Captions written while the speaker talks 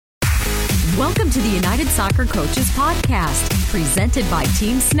Welcome to the United Soccer Coaches Podcast, presented by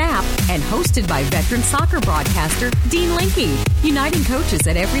Team Snap and hosted by veteran soccer broadcaster Dean Linke. Uniting coaches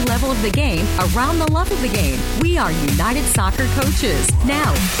at every level of the game around the love of the game. We are United Soccer Coaches.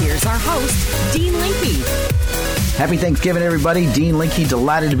 Now, here's our host, Dean Linke. Happy Thanksgiving, everybody. Dean Linke,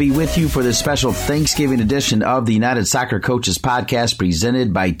 delighted to be with you for this special Thanksgiving edition of the United Soccer Coaches Podcast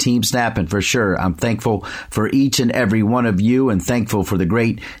presented by Team Snap. And for sure, I'm thankful for each and every one of you and thankful for the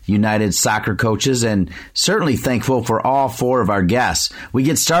great United Soccer Coaches and certainly thankful for all four of our guests. We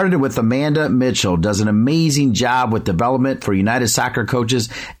get started with Amanda Mitchell, does an amazing job with development for United Soccer Coaches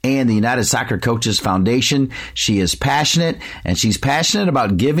and the United Soccer Coaches Foundation. She is passionate, and she's passionate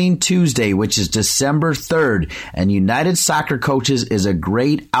about Giving Tuesday, which is December 3rd. And United Soccer Coaches is a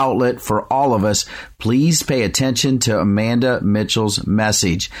great outlet for all of us. Please pay attention to Amanda Mitchell's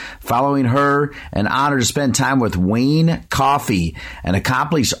message. Following her, an honor to spend time with Wayne Coffey, an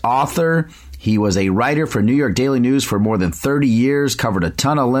accomplished author. He was a writer for New York Daily News for more than 30 years, covered a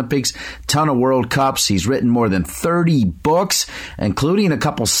ton of Olympics, ton of World Cups. He's written more than 30 books, including a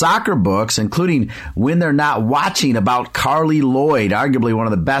couple soccer books, including When They're Not Watching about Carli Lloyd, arguably one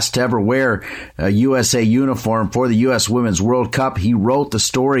of the best to ever wear a USA uniform for the U.S. Women's World Cup. He wrote the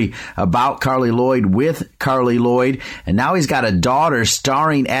story about Carli Lloyd with Carli Lloyd, and now he's got a daughter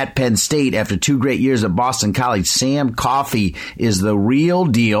starring at Penn State after 2 great years at Boston College. Sam Coffey is the real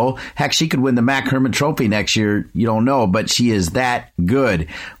deal. Heck, she could win the Mack Hermann Trophy next year. You don't know, but she is that good.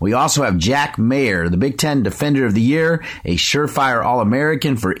 We also have Jack Mayer, the Big Ten Defender of the Year, a surefire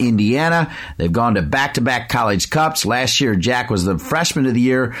All-American for Indiana. They've gone to back-to-back college cups. Last year, Jack was the Freshman of the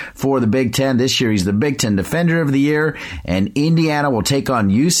Year for the Big Ten. This year, he's the Big Ten Defender of the Year. And Indiana will take on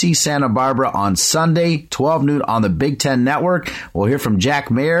UC Santa Barbara on Sunday, 12 noon on the Big Ten Network. We'll hear from Jack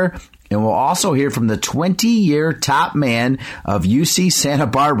Mayer. And we'll also hear from the 20-year top man of UC Santa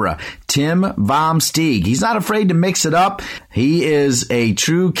Barbara, Tim Vom Steeg. He's not afraid to mix it up. He is a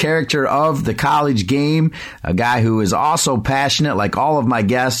true character of the college game, a guy who is also passionate like all of my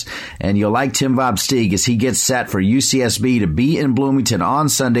guests. And you'll like Tim Vom Steeg as he gets set for UCSB to be in Bloomington on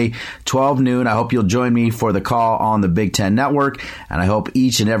Sunday, 12 noon. I hope you'll join me for the call on the Big Ten Network. And I hope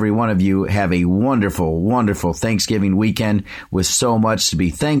each and every one of you have a wonderful, wonderful Thanksgiving weekend with so much to be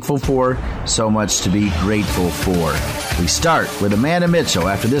thankful for. So much to be grateful for. We start with Amanda Mitchell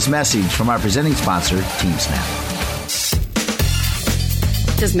after this message from our presenting sponsor, Team Snap.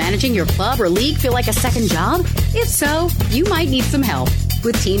 Does managing your club or league feel like a second job? If so, you might need some help.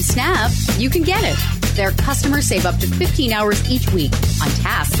 With Team Snap, you can get it. Their customers save up to 15 hours each week on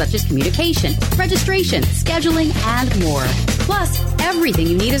tasks such as communication, registration, scheduling, and more. Plus, everything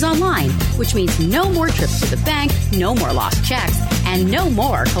you need is online, which means no more trips to the bank, no more lost checks, and no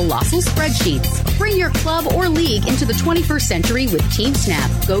more colossal spreadsheets. Bring your club or league into the 21st century with Team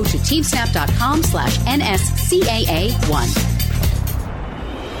Snap. Go to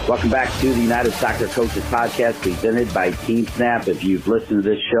teamsnap.com/NSCAA1. Welcome back to the United Soccer Coaches Podcast presented by Team Snap. If you've listened to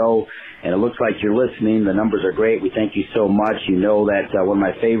this show and it looks like you're listening, the numbers are great. We thank you so much. You know that one of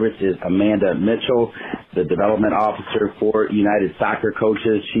my favorites is Amanda Mitchell, the development officer for United Soccer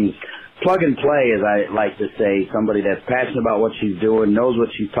Coaches. She's plug and play, as I like to say, somebody that's passionate about what she's doing, knows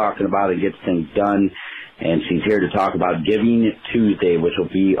what she's talking about, and gets things done. And she's here to talk about Giving Tuesday, which will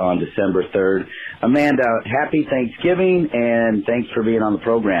be on December 3rd. Amanda, happy Thanksgiving, and thanks for being on the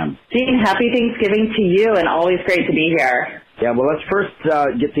program. Dean, happy Thanksgiving to you, and always great to be here. Yeah, well, let's first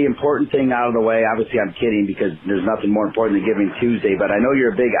get the important thing out of the way. Obviously, I'm kidding because there's nothing more important than Giving Tuesday, but I know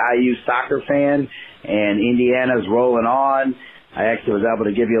you're a big IU soccer fan, and Indiana's rolling on. I actually was able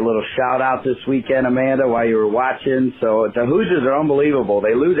to give you a little shout-out this weekend, Amanda, while you were watching. So the Hoosiers are unbelievable.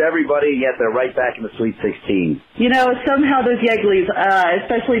 They lose everybody, yet they're right back in the Sweet 16. You know, somehow those Yeglies,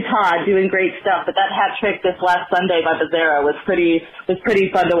 especially Todd, doing great stuff. But that hat trick this last Sunday by Becerra was pretty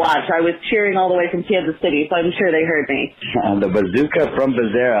fun to watch. I was cheering all the way from Kansas City, so I'm sure they heard me. The bazooka from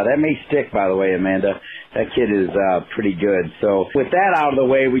Becerra. That may stick, by the way, Amanda. That kid is pretty good. So with that out of the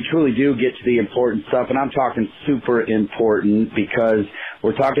way, we truly do get to the important stuff, and I'm talking super important because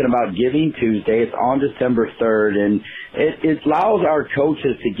we're talking about Giving Tuesday. It's on December 3rd, and it allows our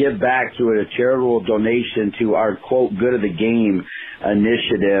coaches to give back through a charitable donation to our, quote, Good of the Game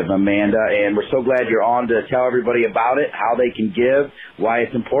initiative, Amanda, and we're so glad you're on to tell everybody about it, how they can give, why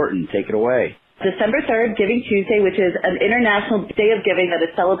it's important. Take it away. December 3rd, Giving Tuesday, which is an international day of giving that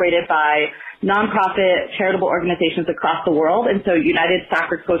is celebrated by nonprofit charitable organizations across the world. And so United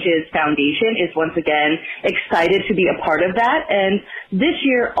Soccer Coaches Foundation is once again excited to be a part of that. And this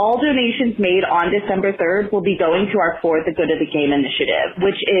year, all donations made on December 3rd will be going to our For the Good of the Game initiative,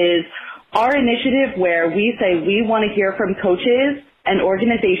 which is our initiative where we say we want to hear from coaches and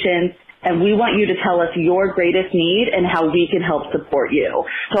organizations and we want you to tell us your greatest need and how we can help support you.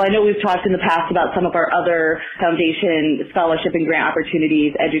 So I know we've talked in the past about some of our other foundation scholarship and grant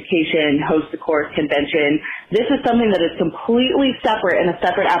opportunities, education, host a course, convention. This is something that is completely separate and a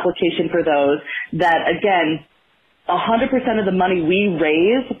separate application for those that, again, 100% of the money we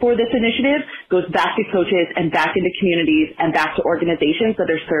raise for this initiative goes back to coaches and back into communities and back to organizations that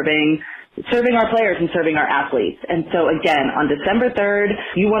are serving our players and serving our athletes. And so again, on December 3rd,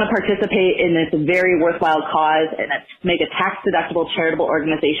 you want to participate in this very worthwhile cause and make a tax-deductible charitable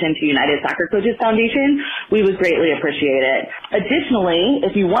organization to United Soccer Coaches Foundation. We would greatly appreciate it. Additionally,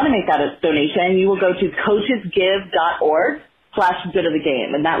 if you want to make that a donation, you will go to coachesgive.org/good of the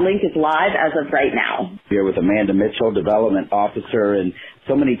game. And that link is live as of right now. Here with Amanda Mitchell, Development Officer, and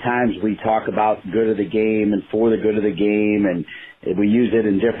so many times we talk about good of the game and for the good of the game, and we use it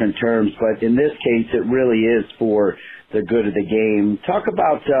in different terms, but in this case, it really is for the good of the game. Talk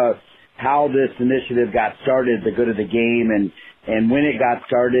about how this initiative got started, the good of the game, and when it got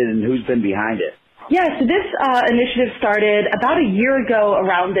started and who's been behind it. Yeah, so this initiative started about a year ago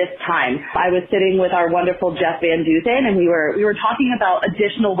around this time. I was sitting with our wonderful Jeff Van Duzen, and we were talking about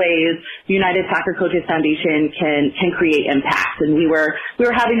additional ways the United Soccer Coaches Foundation can create impact. And we were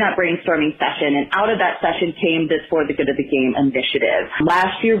having that brainstorming session, and out of that session came this For the Good of the Game initiative.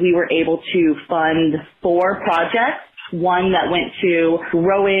 Last year, we were able to fund 4 projects. One that went to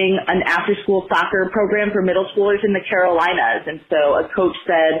growing an after-school soccer program for middle schoolers in the Carolinas. And so a coach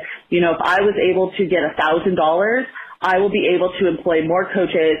said, if I was able to get $1,000, I will be able to employ more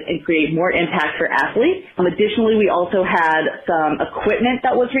coaches and create more impact for athletes. Additionally, we also had some equipment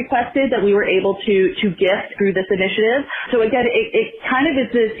that was requested that we were able to gift through this initiative. So again, it kind of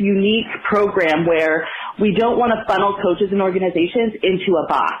is this unique program where we don't want to funnel coaches and organizations into a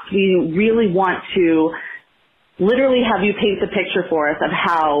box. We really want to literally have you paint the picture for us of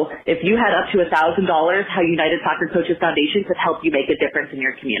how, if you had up to $1,000, how United Soccer Coaches Foundation could help you make a difference in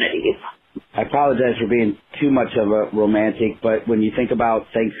your communities. I apologize for being too much of a romantic, but when you think about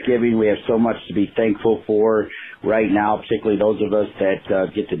Thanksgiving, we have so much to be thankful for right now, particularly those of us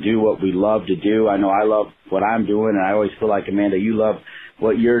that get to do what we love to do. I know I love what I'm doing, and I always feel like, Amanda, you love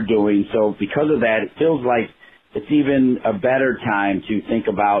what you're doing. So because of that, it feels like it's even a better time to think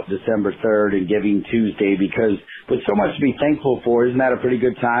about December 3rd and Giving Tuesday, because with so much to be thankful for, isn't that a pretty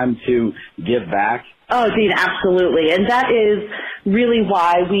good time to give back? Oh, Dean, absolutely. And that is really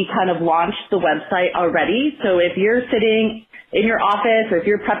why we kind of launched the website already. So if you're sitting in your office or if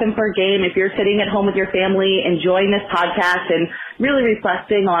you're prepping for a game, if you're sitting at home with your family, enjoying this podcast and really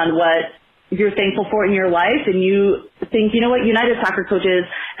reflecting on what you're thankful for in your life, and you think, United Soccer Coaches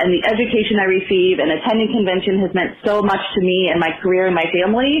and the education I receive and attending convention has meant so much to me and my career and my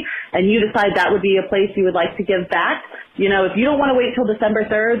family, and you decide that would be a place you would like to give back, if you don't want to wait till December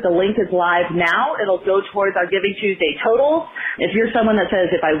 3rd, the link is live now. It'll go towards our Giving Tuesday totals. If you're someone that says,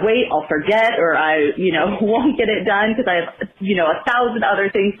 if I wait, I'll forget, or I, won't get it done because I have, 1,000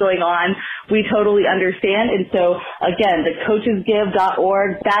 other things going on, we totally understand. And so, again, the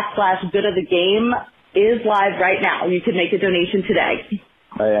coachesgive.org/good of the game is live right now. You can make a donation today.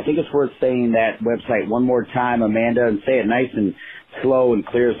 I think it's worth saying that website one more time, Amanda, and say it nice and slow and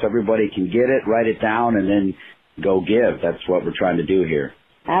clear so everybody can get it, write it down, and then go give. That's what we're trying to do here.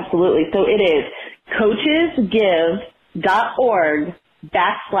 Absolutely. So it is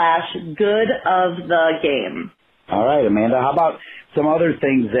coachesgive.org/good of the game. All right, Amanda. How about some other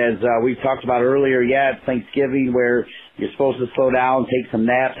things as we talked about earlier? Yeah, it's Thanksgiving where you're supposed to slow down, take some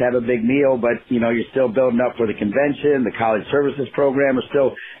naps, have a big meal, but, you're still building up for the convention. The college services program is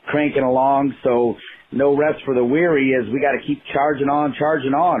still cranking along, so no rest for the weary as we got to keep charging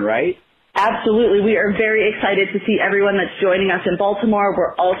on, right? Absolutely. We are very excited to see everyone that's joining us in Baltimore.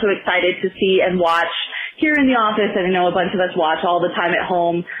 We're also excited to see and watch here in the office, and I know a bunch of us watch all the time at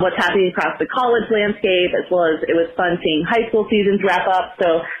home, what's happening across the college landscape, as well as it was fun seeing high school seasons wrap up.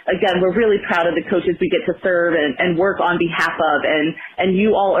 So, again, we're really proud of the coaches we get to serve and work on behalf of, and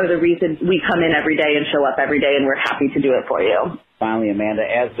you all are the reason we come in every day and show up every day, and we're happy to do it for you. Finally, Amanda,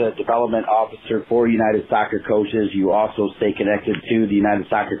 as the development officer for United Soccer Coaches, you also stay connected to the United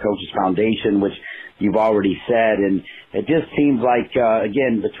Soccer Coaches Foundation, which you've already said. And it just seems like,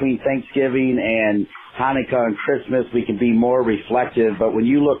 again, between Thanksgiving and Hanukkah and Christmas, we can be more reflective. But when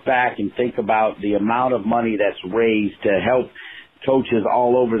you look back and think about the amount of money that's raised to help coaches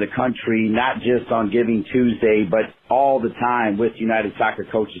all over the country, not just on Giving Tuesday, but all the time with United Soccer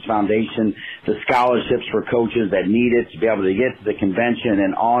Coaches Foundation, the scholarships for coaches that need it to be able to get to the convention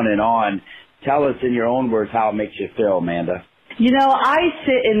and on. Tell us in your own words how it makes you feel, Amanda. You know, I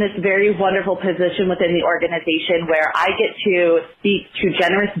sit in this very wonderful position within the organization where I get to speak to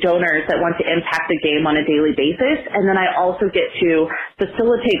generous donors that want to impact the game on a daily basis. And then I also get to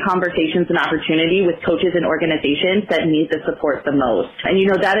facilitate conversations and opportunity with coaches and organizations that need the support the most. And, you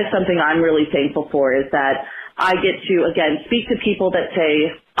know, that is something I'm really thankful for, is that I get to, again, speak to people that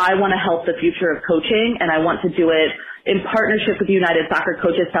say, I want to help the future of coaching and I want to do it in partnership with the United Soccer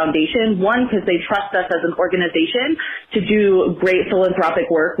Coaches Foundation. One, because they trust us as an organization to do great philanthropic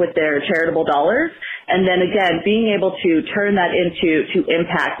work with their charitable dollars. And then again, being able to turn that into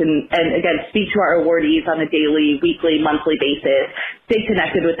impact and again, speak to our awardees on a daily, weekly, monthly basis, stay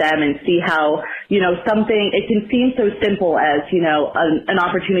connected with them and see how, you know, something, it can seem so simple as, you know, an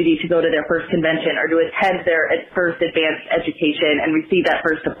opportunity to go to their first convention or to attend their first advanced education and receive that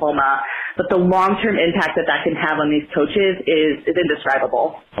first diploma. But the long-term impact that can have on these coaches is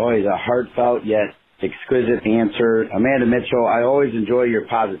indescribable. Always a heartfelt yet exquisite answer. Amanda Mitchell, I always enjoy your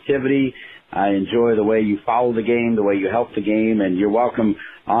positivity. I enjoy the way you follow the game, the way you help the game, and you're welcome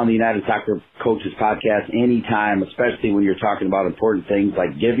on the United Soccer Coaches Podcast anytime, especially when you're talking about important things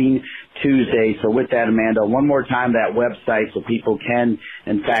like Giving Tuesday. So with that, Amanda, one more time, that website so people can,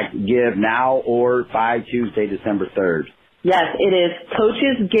 in fact, give now or by Tuesday, December 3rd. Yes, it is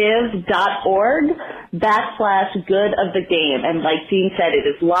coachesgive.org/good of the game. And like Dean said, it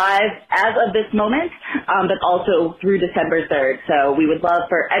is live as of this moment, but also through December 3rd. So we would love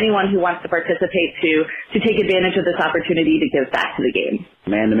for anyone who wants to participate to take advantage of this opportunity to give back to the game.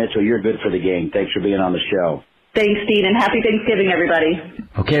 Amanda Mitchell, you're good for the game. Thanks for being on the show. Thanks, Dean, and happy Thanksgiving, everybody.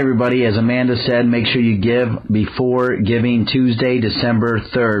 Okay, everybody, as Amanda said, make sure you give before Giving Tuesday, December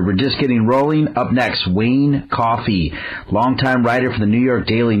 3rd. We're just getting rolling. Up next, Wayne Coffey, longtime writer for the New York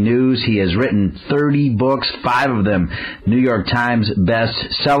Daily News. He has written 30 books, 5 of them New York Times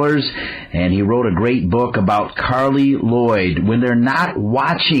bestsellers, and he wrote a great book about Carli Lloyd. When they're not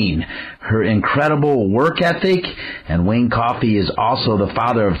watching, her incredible work ethic. And Wayne Coffey is also the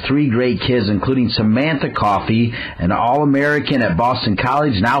father of 3 great kids, including Samantha Coffey, an All-American at Boston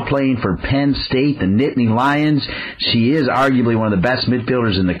College, now playing for Penn State, the Nittany Lions. She is arguably one of the best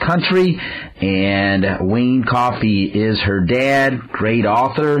midfielders in the country. And Wayne Coffey is her dad, great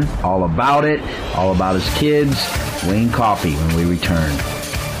author, all about it, all about his kids. Wayne Coffey when we return.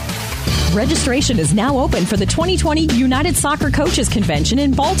 Registration is now open for the 2020 United Soccer Coaches Convention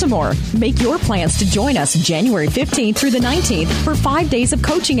in Baltimore. Make your plans to join us January 15th through the 19th for 5 days of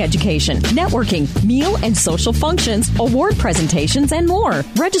coaching education, networking, meal and social functions, award presentations, and more.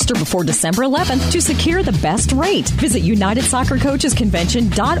 Register before December 11th to secure the best rate. Visit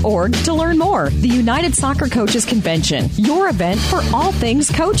UnitedSoccerCoachesConvention.org to learn more. The United Soccer Coaches Convention, your event for all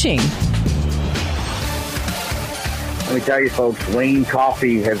things coaching. Let me tell you, folks, Wayne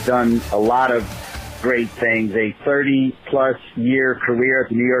Coffey has done a lot of great things. A 30-plus year career at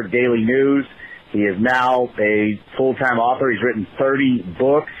the New York Daily News. He is now a full-time author. He's written 30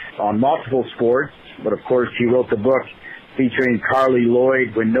 books on multiple sports. But, of course, he wrote the book featuring Carli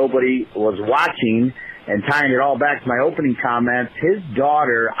Lloyd when nobody was watching. And tying it all back to my opening comments, his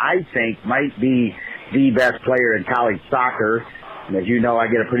daughter, I think, might be the best player in college soccer. And as you know, I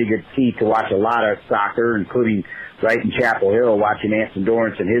get a pretty good seat to watch a lot of soccer, including right in Chapel Hill, watching Anson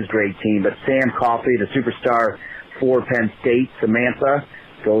Dorrance and his great team. But Sam Coffey, the superstar for Penn State, Samantha,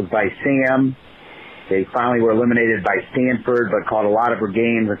 goes by Sam. They finally were eliminated by Stanford, but caught a lot of her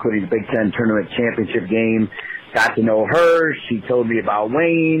games, including the Big Ten Tournament Championship game. Got to know her. She told me about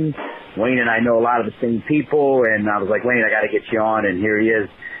Wayne. Wayne and I know a lot of the same people, and I was like, Wayne, I got to get you on, and here he is.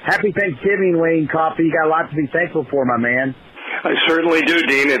 Happy Thanksgiving, Wayne Coffey. You got a lot to be thankful for, my man. I certainly do,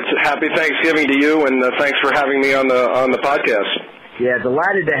 Dean. It's happy Thanksgiving to you, and thanks for having me on the podcast. Yeah,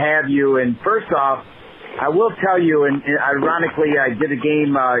 delighted to have you. And first off, I will tell you, and ironically, I did a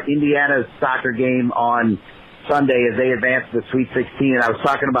game, Indiana's soccer game on Sunday as they advanced to the Sweet 16, and I was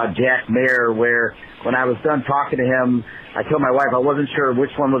talking about Jack Mayer, where when I was done talking to him, I told my wife I wasn't sure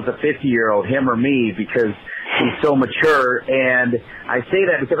which one was the 50-year-old, him or me, because he's so mature. And I say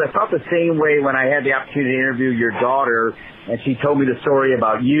that because I felt the same way when I had the opportunity to interview your daughter, and she told me the story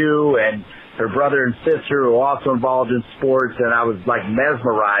about you and her brother and sister who are also involved in sports, and I was like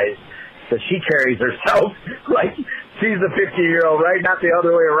mesmerized that she carries herself like she's a 50-year-old, right? Not the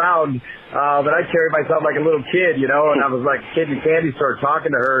other way around. But I carry myself like a little kid, you know, and I was like a kid in the candy store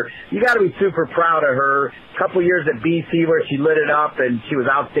talking to her. You got to be super proud of her. A couple years at BC where she lit it up, and she was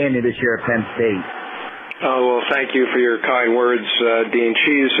outstanding this year at Penn State. Oh, well, thank you for your kind words, Dean.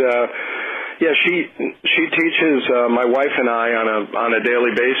 She teaches my wife and I on a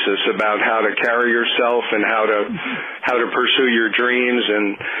daily basis about how to carry yourself and how to pursue your dreams.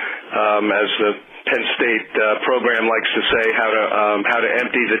 And as the Penn State program likes to say, how to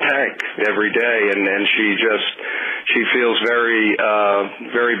empty the tank every day, and she feels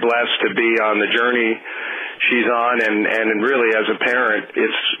very blessed to be on the journey she's on, and really as a parent,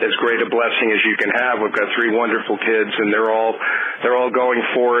 it's as great a blessing as you can have. We've got 3 wonderful kids, and they're all going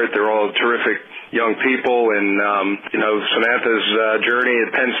for it. They're all terrific young people, and Samantha's journey at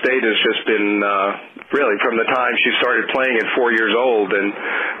Penn State has just been really from the time she started playing at 4 years old, and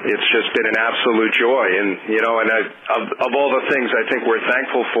it's just been an absolute joy. And of all the things I think we're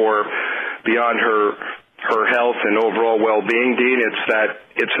thankful for beyond her health and overall well-being, Dean, it's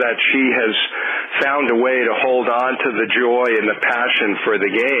that she has found a way to hold on to the joy and the passion for the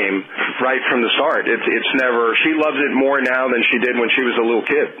game right from the start. It's never, she loves it more now than she did when she was a little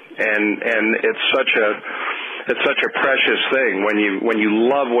kid, and it's such a precious thing when you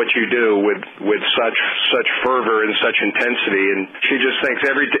love what you do with such fervor and such intensity. And she just thinks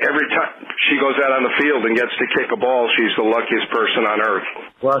every time she goes out on the field and gets to kick a ball, she's the luckiest person on earth.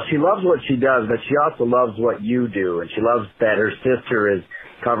 Well, she loves what she does, but she also loves what you do, and she loves that her sister is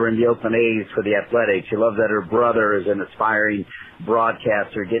covering the Oakland A's for the Athletics. She loves that her brother is an aspiring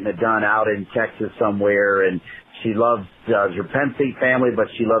broadcaster getting it done out in Texas somewhere, and she loves her Penn State family, but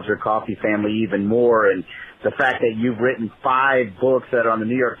she loves her coffee family even more. And the fact that you've written 5 books that are on the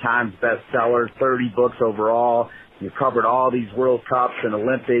New York Times bestsellers, 30 books overall, you've covered all these World Cups and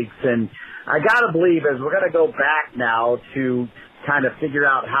Olympics, and I got to believe, as we're going to go back now to kind of figure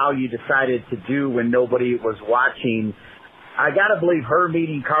out how you decided to do when nobody was watching, I got to believe her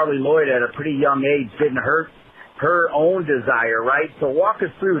meeting Carli Lloyd at a pretty young age didn't hurt her own desire, right? So walk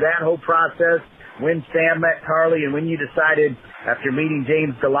us through that whole process, when Sam met Carli and when you decided, after meeting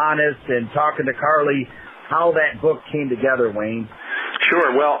James Galanis and talking to Carli, how that book came together, Wayne.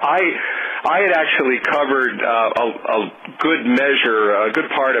 Sure. Well, I had actually covered a good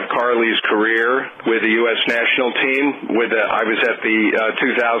part of Carli's career with the U.S. national team. I was at the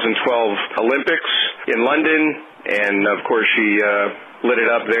 2012 Olympics in London, and of course she lit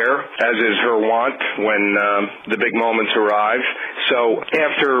it up there, as is her wont when the big moments arrive. So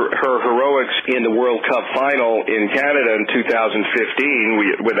after her heroics in the World Cup final in Canada in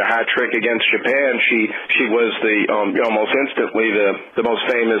 2015, with a hat trick against Japan, she was almost instantly the most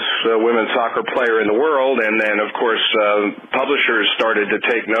famous women's soccer player in the world. And then, of course, publishers started to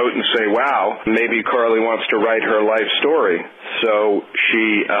take note and say, wow, maybe Carli wants to write her life story. So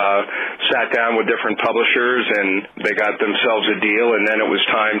she sat down with different publishers, and they got themselves a deal, and then it was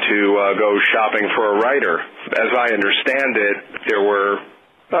time to go shopping for a writer. As I understand it, there were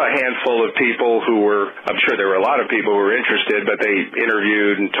a handful of people I'm sure there were a lot of people who were interested, but they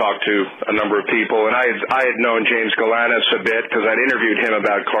interviewed and talked to a number of people. And I had known James Galanis a bit because I'd interviewed him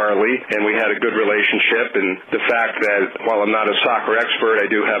about Carli, and we had a good relationship. And the fact that, while I'm not a soccer expert,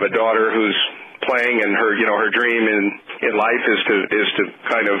 I do have a daughter who's playing, and her dream in life is to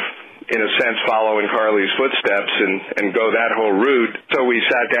kind of, in a sense, follow in Carli's footsteps and go that whole route. So we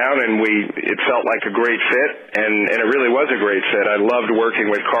sat down, and it felt like a great fit, and it really was a great fit. I loved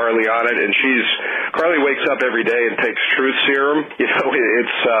working with Carli on it, and Carli wakes up every day and takes Truth Serum.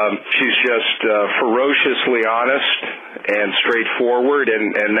 She's just ferociously honest and straightforward,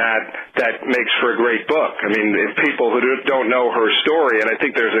 and that makes for a great book. I mean, if people who don't know her story, and I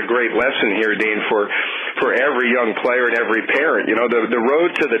think there's a great lesson here, Dean, for every young player and every parent. The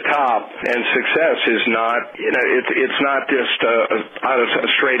road to the top and success is not, it's not just a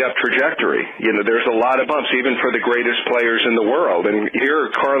straight up trajectory. There's a lot of bumps, even for the greatest players in the world. And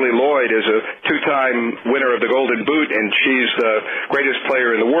here, Carli Lloyd is a 2-time winner of the Golden Boot, and she's the greatest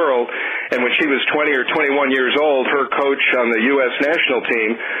player in the world. And when she was 20 or 21 years old, her coach on the U.S. national team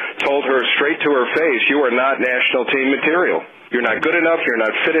told her straight to her face, "You are not national team material. You're not good enough. You're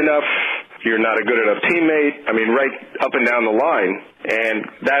not fit enough. You're not a good enough teammate." I mean, right up and down the line. And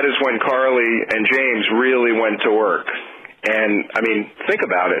that is when Carli and James really went to work. And, I mean, think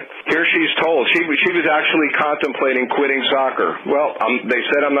about it. Here she's told, she was actually contemplating quitting soccer. Well, they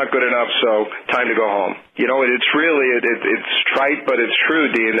said I'm not good enough, so time to go home. It's really, it's trite, but it's true,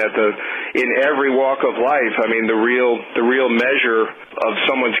 Dean, that in every walk of life, I mean, the real measure of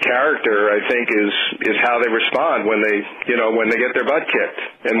someone's character, I think, is how they respond when they get their butt kicked,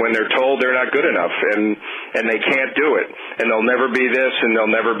 and when they're told they're not good enough, and they can't do it, and they'll never be this, and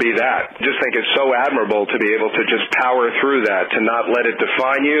they'll never be that. I just think it's so admirable to be able to just power through that, to not let it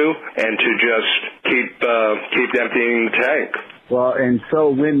define you, and to just keep emptying the tank. Well, and so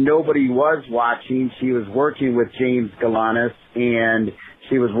when nobody was watching, she was working with James Galanis, and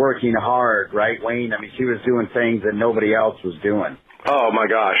she was working hard, right, Wayne? I mean, she was doing things that nobody else was doing. Oh, my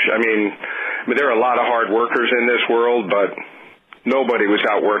gosh. I mean, there are a lot of hard workers in this world, but Nobody was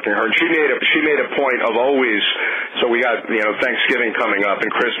outworking her. And she made a point of always, so we got, Thanksgiving coming up and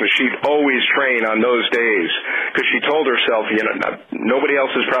Christmas, she'd always train on those days because she told herself, nobody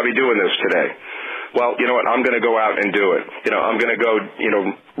else is probably doing this today. Well, you know what, I'm going to go out and do it. I'm going to go,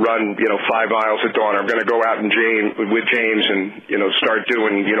 run, 5 miles at dawn. I'm going to go out with James and, start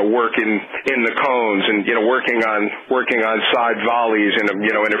doing, work in the cones and, working on side volleys in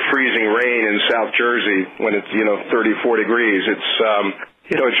a freezing rain in South Jersey when it's, 30, 40 degrees. It's,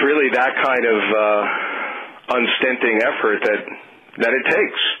 it's really that kind of, unstinting effort that it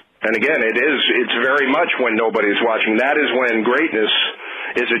takes. And again, it's very much when nobody's watching. That is when greatness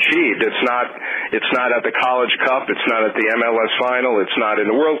is achieved. It's not at the College Cup. It's not at the MLS final. It's not in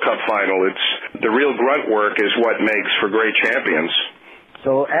the World Cup final. It's the real grunt work is what makes for great champions.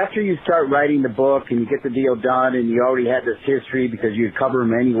 So after you start writing the book and you get the deal done and you already had this history because you cover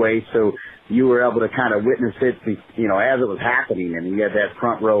them anyway, so you were able to kind of witness it, as it was happening, and you had that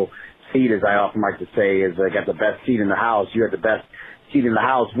front row seat, as I often like to say, is I got the best seat in the house. You had the best seat in the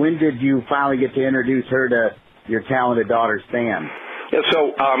house. When did you finally get to introduce her to your talented daughter, Stan? Yeah,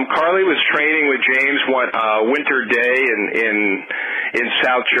 so Carly was training with James one winter day in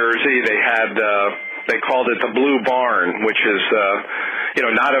South Jersey. They had they called it the Blue Barn, which is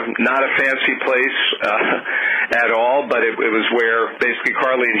not a fancy place at all, but it was where basically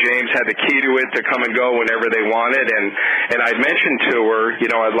Carly and James had the key to it to come and go whenever they wanted. And I'd mentioned to her,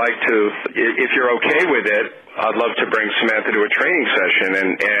 I'd like to, if you're okay with it, I'd love to bring Samantha to a training session.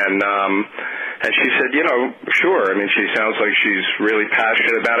 And she said, sure. I mean, she sounds like she's really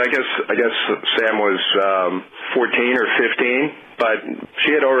passionate about it. I guess Sam was 14 or 15, but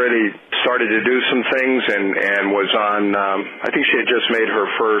she had already started to do some things and was on. I think she had just made her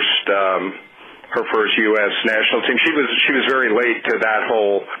first U.S. national team. She was very late to that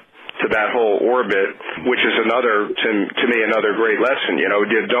whole orbit, which is to me another great lesson.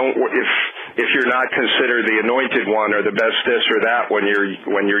 If you're not considered the anointed one or the best this or that when you're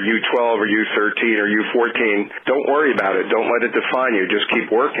U12 or U13 or U14, don't worry about it. Don't let it define you. Just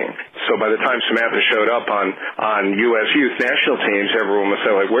keep working. So by the time Samantha showed up on U.S. youth national teams, everyone was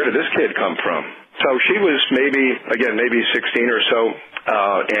like, where did this kid come from? So she was maybe 16 or so,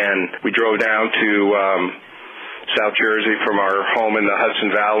 and we drove down to South Jersey from our home in the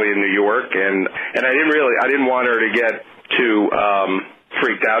Hudson Valley in New York, and I didn't want her to get too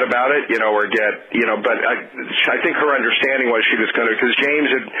freaked out about it, but I think her understanding was she was going to, because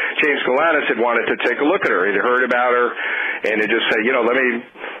James Galanis had wanted to take a look at her. He'd heard about her, and had just said,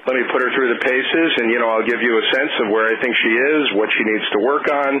 let me put her through the paces, and, I'll give you a sense of where I think she is, what she needs to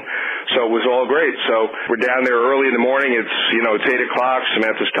work on. So it was all great. So we're down there early in the morning. It's 8 o'clock.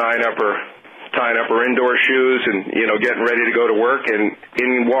 Samantha's tying up her indoor shoes and, getting ready to go to work, and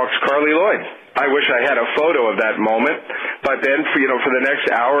in walks Carly Lloyd. I wish I had a photo of that moment, but then for the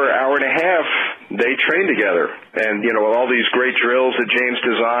next hour and a half, they trained together, and all these great drills that James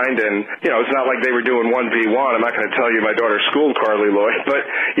designed, and it's not like they were doing 1v1. I'm not going to tell you my daughter schooled Carly Lloyd, but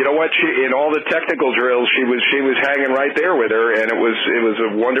you know what? In all the technical drills, she was hanging right there with her, and it was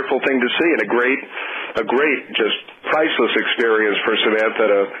a wonderful thing to see, and a great just priceless experience for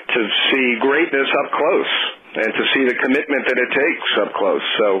Samantha to see greatness up close and to see the commitment that it takes up close.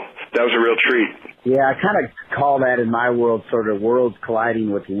 So that was a real treat. Yeah, I kind of call that in my world sort of worlds colliding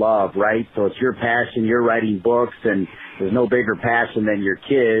with love, right? So it's your passion, you're writing books, and there's no bigger passion than your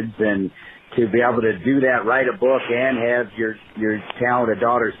kids. And to be able to do that, write a book, and have your talented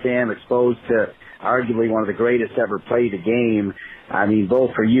daughter Sam exposed to arguably one of the greatest ever played the game, I mean,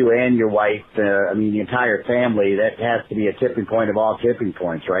 both for you and your wife, the entire family, that has to be a tipping point of all tipping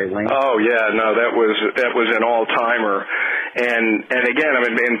points, right, Lane? Oh, yeah, no, that was an all-timer. And again,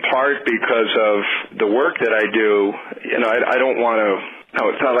 in part because of the work that I do, I don't want to,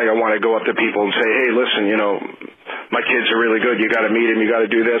 it's not like I want to go up to people and say, hey, listen, my kids are really good. You got to meet them. You got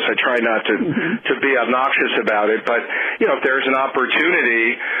to do this. I try not to be obnoxious about it, but if there's an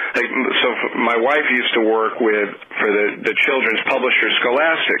opportunity, so my wife used to work for the children's publisher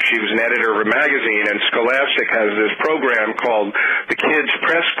Scholastic. She was an editor of a magazine, and Scholastic has this program called the Kids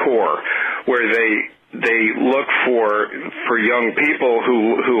Press Corps, where they look for young people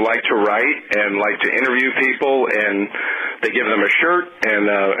who like to write and like to interview people, and they give them a shirt and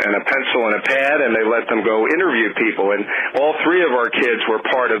a pencil and a pad, and they let them go interview people. And all three of our kids were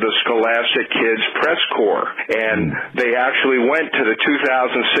part of the Scholastic Kids Press Corps, and they actually went to the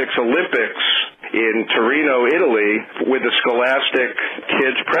 2006 Olympics in Torino, Italy, with the Scholastic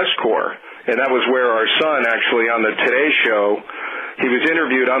Kids Press Corps. And that was where our son, actually, on the Today Show, he was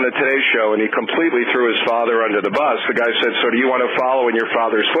interviewed on the Today Show, and he completely threw his father under the bus. The guy said, "So do you want to follow in your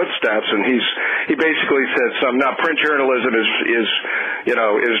father's footsteps?" And he basically said something. Now, print journalism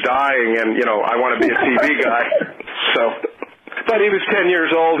is dying, and I want to be a TV guy. But he was 10 years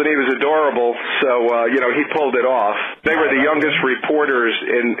old and he was adorable, so he pulled it off. They were the youngest reporters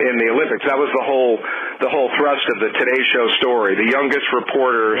in the Olympics. That was the whole thrust of the Today Show story. The youngest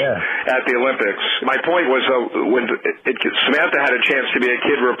reporters at the Olympics. My point was when Samantha had a chance to be a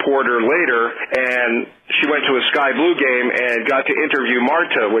kid reporter later, and she went to a Sky Blue game and got to interview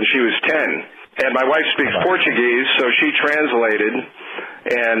Marta when she was 10. And my wife speaks Portuguese, so she translated,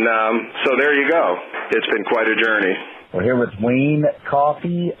 and so there you go. It's been quite a journey. We're here with Wayne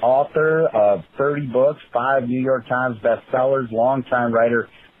Coffey, author of 30 books, 5 New York Times bestsellers, longtime writer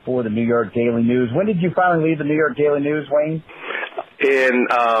for the New York Daily News. When did you finally leave the New York Daily News, Wayne? In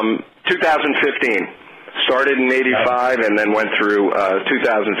 2015. Started in 85 and then went through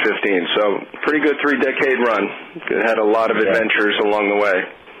 2015. So pretty good 3-decade run. Had a lot of adventures along the way.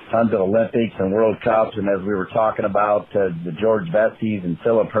 Tons of Olympics and World Cups, and as we were talking about, the George Vesey's and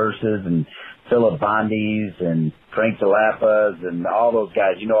Philip Hirsch's and Philip Bondi's and Frank DeLappa's and all those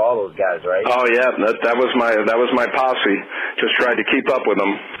guys. You know all those guys, right? Oh yeah, that was my posse. Just tried to keep up with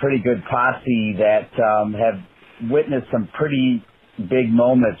them. Pretty good posse that have witnessed some pretty big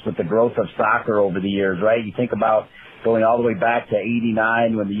moments with the growth of soccer over the years, right? You think about going all the way back to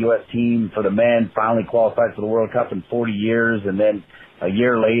 89 when the U.S. team for the men finally qualified for the World Cup in 40 years, and then a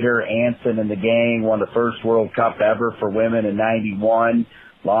year later, Anson and the gang won the first World Cup ever for women in 91.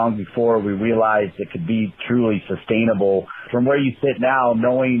 Long before we realized it could be truly sustainable. From where you sit now,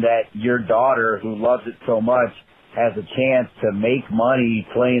 knowing that your daughter, who loves it so much, has a chance to make money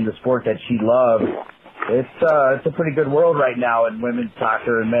playing the sport that she loves, it's a pretty good world right now in women's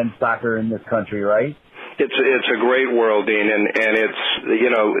soccer and men's soccer in this country, right? It's a great world, Dean, and it's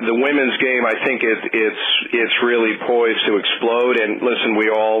the women's game. I think it's really poised to explode. And listen, we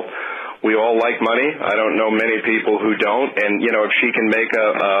all like money. I don't know many people who don't. And, if she can make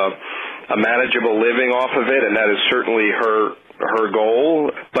a manageable living off of it, and that is certainly her goal,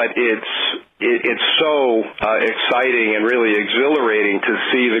 but it's so exciting and really exhilarating to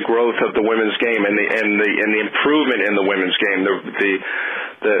see the growth of the women's game and the improvement in the women's game.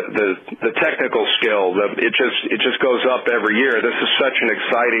 The technical skill, it just goes up every year. This is such an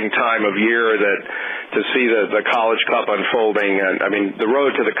exciting time of year that to see the College Cup unfolding, and I mean the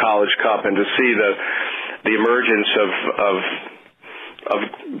road to the College Cup, and to see the emergence of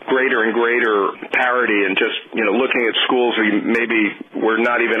greater and greater parity, and just looking at schools who maybe were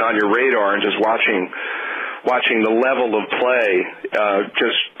not even on your radar, and just watching the level of play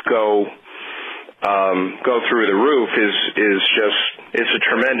just go through the roof is it's a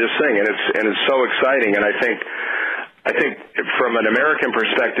tremendous thing, and it's so exciting. And I think from an American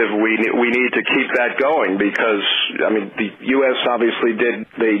perspective, we need to keep that going, because the U.S. obviously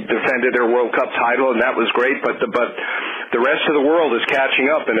they defended their World Cup title, and that was great, but the rest of the world is catching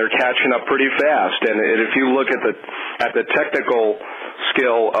up, and they're catching up pretty fast. And if you look at the technical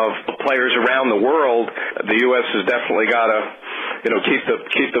skill of players around the world, the U.S. has definitely got to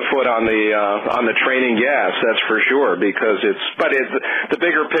keep the foot on the training gas. That's for sure, because the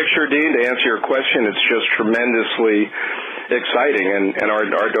bigger picture, Dean. To answer your question, it's just tremendously exciting, and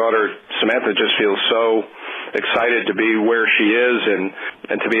our daughter Samantha just feels so excited to be where she is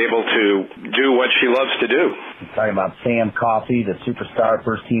and to be able to do what she loves to do. I'm talking about Sam Coffey, the superstar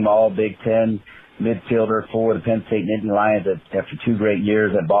first team All Big Ten midfielder for the Penn State Nittany Lions after 2 great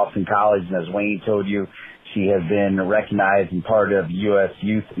years at Boston College. And as Wayne told you, she has been recognized and part of U.S.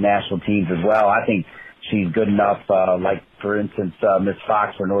 youth national teams as well. I think she's good enough, like, for instance, Miss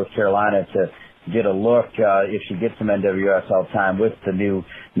Fox for North Carolina, to get a look if she gets some NWSL time with the new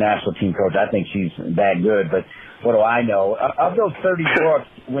national team coach. I think she's that good. But what do I know? Of those 30 books,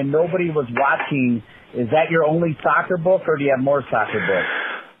 when nobody was watching, is that your only soccer book, or do you have more soccer books?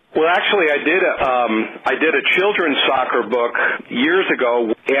 Well, actually, I did a children's soccer book years ago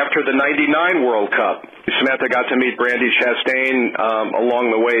after the '99 World Cup. Samantha got to meet Brandy Chastain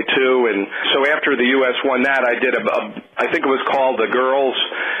along the way too, and so after the U.S. won that, I did I think it was called The Girls.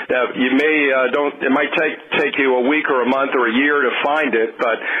 It might take you a week or a month or a year to find it,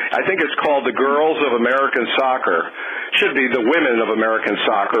 but I think it's called The Girls of American Soccer. Should be The Women of American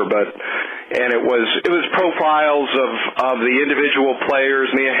Soccer, and it was profiles of the individual players,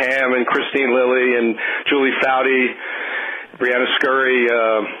 Mia Hamm and Christine Lilly and Julie Foudy, Brianna Scurry,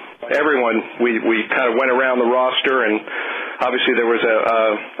 everyone. We kind of went around the roster, and obviously there was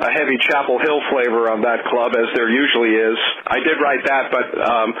a heavy Chapel Hill flavor on that club, as there usually is. I did write that, but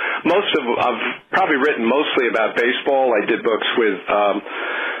I've probably written mostly about baseball. I did books with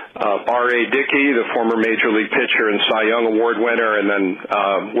R.A. Dickey, the former Major League pitcher and Cy Young Award winner, and then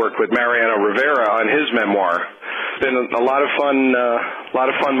worked with Mariano Rivera on his memoir. It's been a lot of fun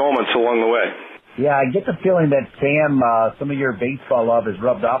moments along the way. Yeah, I get the feeling that Sam, some of your baseball love has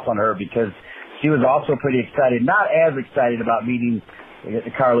rubbed off on her, because she was also pretty excited, not as excited about meeting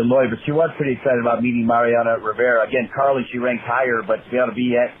Carly Lloyd, but she was pretty excited about meeting Mariano Rivera. Again, Carly, she ranked higher, but to be able to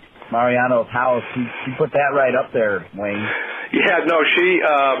be at Mariano's house, she put that right up there, Wayne. Yeah, no,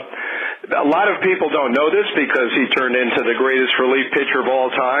 a lot of people don't know this because he turned into the greatest relief pitcher of all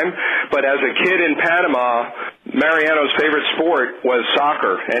time, but as a kid in Panama, Mariano's favorite sport was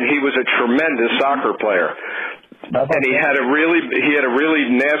soccer, and he was a tremendous soccer player. And he had a really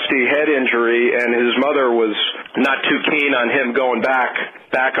nasty head injury, and his mother was not too keen on him going back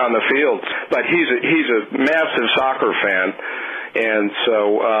on the field. But he's a massive soccer fan, and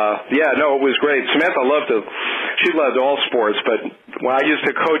so it was great. Samantha she loved all sports, but when I used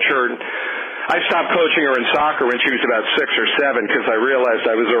to coach her, I stopped coaching her in soccer when she was about 6 or 7 because I realized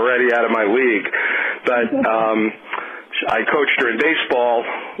I was already out of my league. But I coached her in baseball,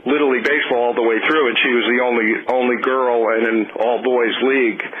 Little League baseball, all the way through, and she was the only girl in an all-boys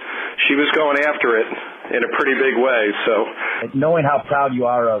league. She was going after it in a pretty big way. So, knowing how proud you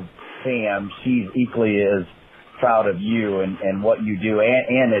are of Sam, she's equally as proud of you and what you do.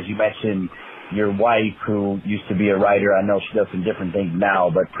 And as you mentioned, your wife, who used to be a writer, I know she does some different things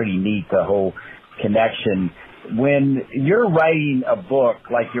now, but pretty neat, the whole connection. When you're writing a book,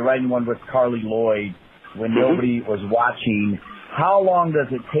 like you're writing one with Carly Lloyd, when nobody was watching, how long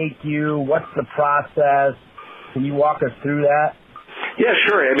does it take you? What's the process? Can you walk us through that? Yeah,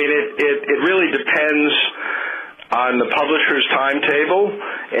 sure. I mean, it really depends on the publisher's timetable,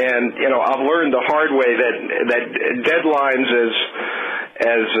 and I've learned the hard way that deadlines,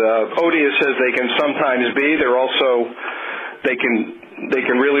 as odious as they can sometimes be, they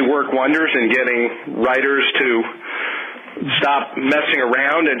can really work wonders in getting writers to stop messing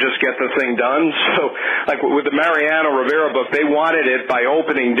around and just get the thing done. So, like with the Mariano Rivera book, they wanted it by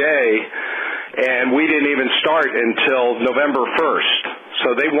opening day, and we didn't even start until November 1st.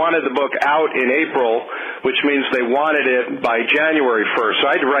 So they wanted the book out in April, which means they wanted it by January 1st. So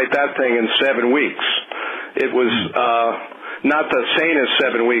I had to write that thing in 7 weeks. It was not the sanest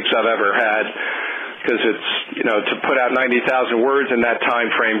 7 weeks I've ever had, because it's, to put out 90,000 words in that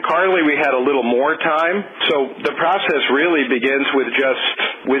time frame. Carly, we had a little more time. So the process really begins with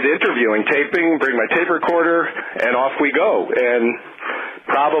interviewing, taping, bring my tape recorder, and off we go. And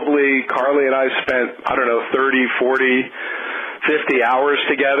probably Carly and I spent, 30, 40, 50 hours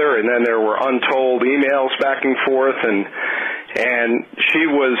together, and then there were untold emails back and forth, and she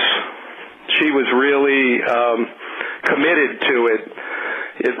was really committed to it.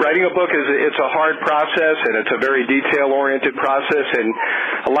 Writing a book it's a hard process, and it's a very detail-oriented process, and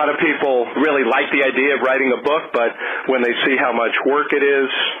a lot of people really like the idea of writing a book, but when they see how much work it is,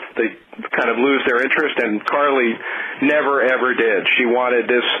 they kind of lose their interest, and Carly never, ever did. She wanted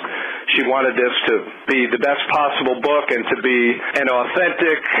this to be the best possible book and to be an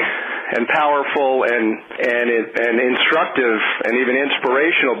authentic and powerful and instructive and even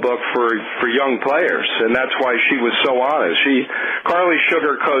inspirational book for young players, and that's why she was so honest. Carly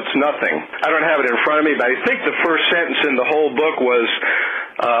sugarcoats nothing. I don't have it in front of me, but I think the first sentence in the whole book was,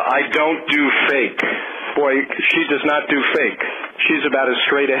 I don't do fake. Boy, she does not do fake. She's about as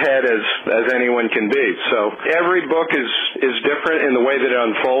straight ahead as anyone can be. So every book is different in the way that it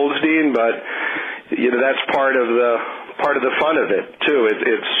unfolds, Dean, but that's part of the fun of it too.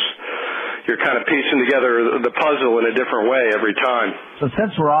 You're kind of piecing together the puzzle in a different way every time. So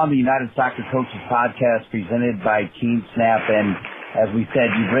since we're on the United Soccer Coaches podcast presented by Team Snap, and as we said,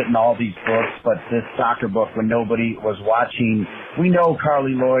 you've written all these books, but this soccer book, When Nobody Was Watching, we know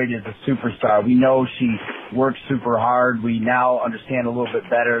Carly Lloyd is a superstar. We know she works super hard. We now understand a little bit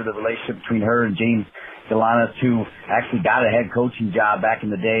better the relationship between her and James Galanis, who actually got a head coaching job back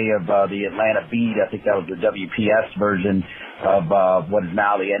in the day of the Atlanta Beat. I think that was the WPS version of what is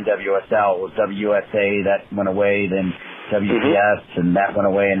now the NWSL. It was WUSA, that went away, then WPS, and that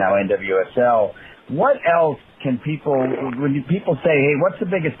went away, and now NWSL. What else can when people say, hey, what's the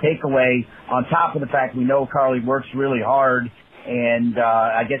biggest takeaway, on top of the fact we know Carly works really hard, and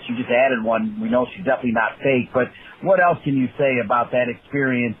I guess you just added one, we know she's definitely not fake, but what else can you say about that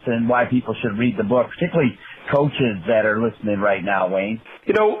experience and why people should read the book, particularly coaches that are listening right now, Wayne?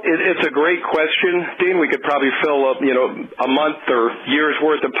 It's a great question, Dean. We could probably fill up, a month or year's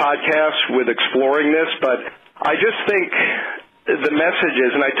worth of podcasts with exploring this, but I just think the message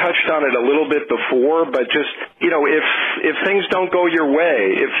is, and I touched on it a little bit before, but just, if things don't go your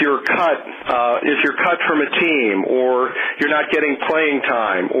way, if you're cut from a team, or you're not getting playing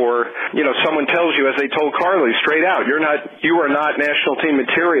time, or, someone tells you, as they told Carly straight out, you are not national team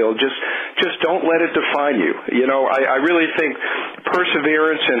material, just don't let it define you. I really think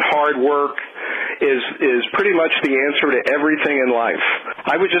perseverance and hard work is pretty much the answer to everything in life.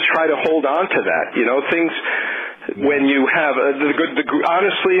 I would just try to hold on to that. Things, when you have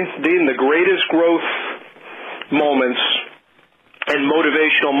honestly, Dean, the greatest growth moments and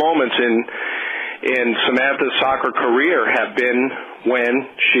motivational moments in Samantha's soccer career have been when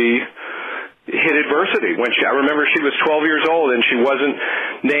she hit adversity. I remember she was 12 years old and she wasn't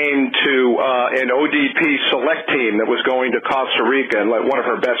named to an ODP select team that was going to Costa Rica, and one of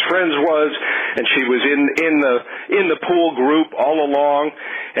her best friends was, and she was in the pool group all along.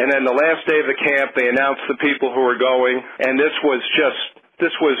 And then the last day of the camp, they announced the people who were going, and this was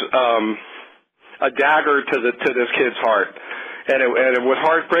a dagger to this kid's heart, and it was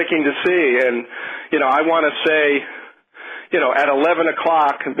heartbreaking to see. And I want to say, at 11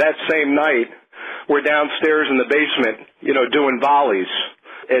 o'clock that same night, we're downstairs in the basement, doing volleys.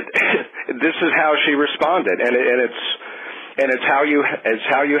 This is how she responded, and it's how you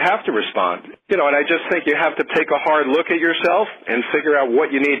have to respond. And I just think you have to take a hard look at yourself and figure out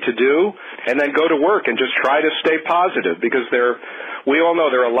what you need to do, and then go to work and just try to stay positive, because we all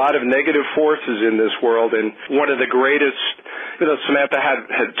know there are a lot of negative forces in this world, and one of the greatest, Samantha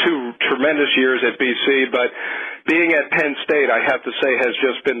had two tremendous years at BC, but being at Penn State, I have to say, has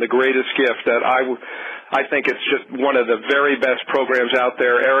just been the greatest gift. That I think it's just one of the very best programs out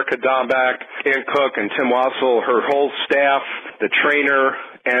there. Erica Dombach, Ann Cook, and Tim Wassel, her whole staff, the trainer,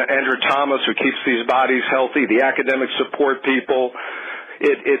 Andrew Thomas, who keeps these bodies healthy, the academic support people.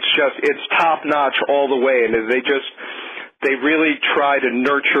 It's top notch all the way, and they really try to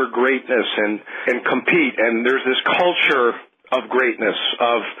nurture greatness and compete, and there's this culture of greatness,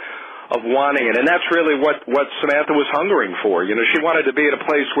 of wanting it, and that's really what Samantha was hungering for. She wanted to be at a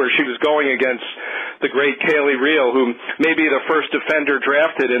place where she was going against the great Kaylee Reel, who may be the first defender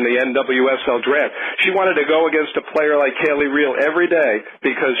drafted in the NWSL draft. She wanted to go against a player like Kaylee Reel every day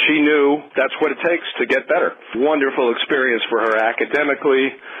because she knew that's what it takes to get better. Wonderful experience for her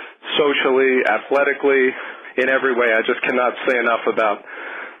academically, socially, athletically, in every way. I just cannot say enough about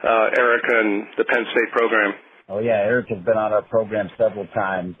Erica and the Penn State program. Oh, yeah, Erica's been on our program several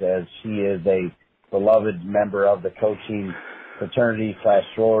times, as she is a beloved member of the coaching fraternity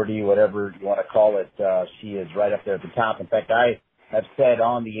 / sorority, whatever you want to call it. She is right up there at the top. In fact, I have said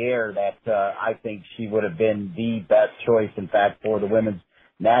on the air that I think she would have been the best choice, in fact, for the women's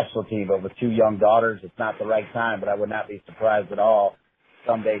national team. But with two young daughters, it's not the right time, but I would not be surprised at all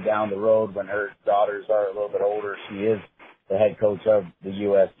someday down the road when her daughters are a little bit older. She is the head coach of the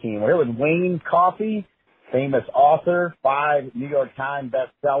U.S. team. We're here with Wayne Coffey, famous author, 5 New York Times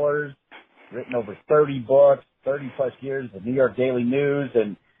bestsellers, written over 30 books, 30-plus years at New York Daily News,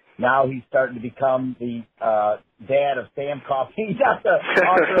 and now he's starting to become the dad of Sam Coffey. He's not the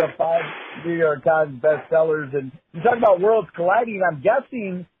author of 5 New York Times bestsellers. And you talk about worlds colliding. I'm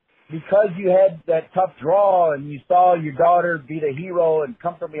guessing because you had that tough draw and you saw your daughter be the hero and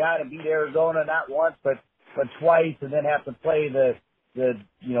come from behind and beat Arizona not once but twice, and then have to play the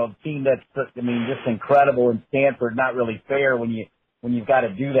team that's, just incredible in Stanford. Not really fair when you've got to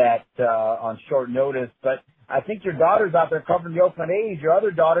do that on short notice. But I think your daughter's out there covering the Oakland A's, your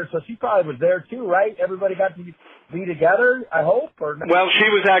other daughter, so she probably was there too, right? Everybody got to be together, I hope? Or not? Well, she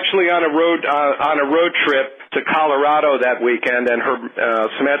was actually on a road trip to Colorado that weekend, and her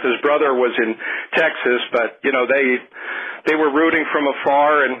Samantha's brother was in Texas, but they were rooting from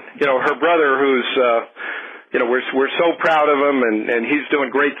afar, and her brother, who's we're so proud of him, and he's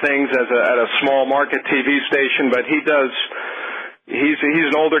doing great things at a small market TV station, but he's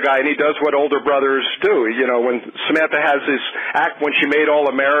an older guy, and he does what older brothers do. When Samantha has this act when she made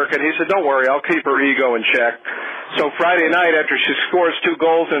All-American, he said, "Don't worry, I'll keep her ego in check." So Friday night, after she scores 2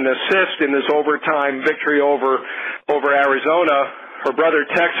 goals and an assist in this overtime victory over Arizona, her brother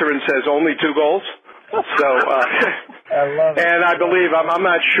texts her and says, "Only 2 goals?" So, I love it. And I believe, I'm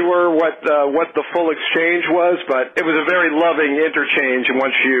not sure what the full exchange was, but it was a very loving interchange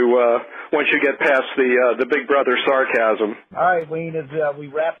once you get past the big brother sarcasm. All right, Wayne, as we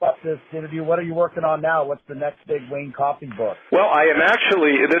wrap up this interview, what are you working on now? What's the next big Wayne Coffey book? Well, I am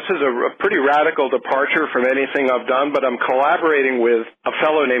actually, this is a pretty radical departure from anything I've done, but I'm collaborating with a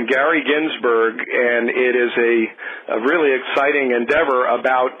fellow named Gary Ginsberg, and it is a really exciting endeavor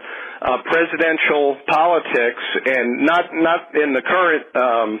about presidential politics, and not in the current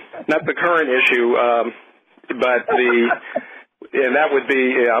issue. and that would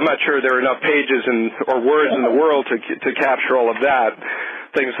be, I'm not sure there are enough pages or words in the world to capture all of that,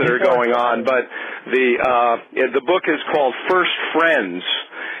 things that are going on. But the book is called First Friends,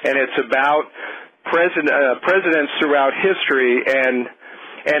 and it's about presidents throughout history and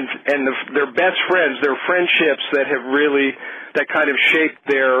their best friends, their friendships that kind of shaped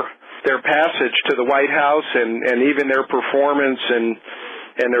their passage to the White House and even their performance and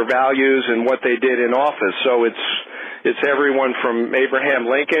their values and what they did in office. So it's everyone from Abraham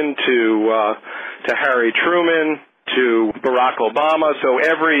Lincoln to Harry Truman to Barack Obama. So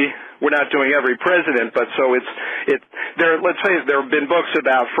we're not doing every president, but so let's say there have been books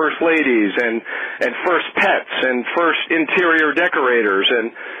about first ladies and first pets and first interior decorators.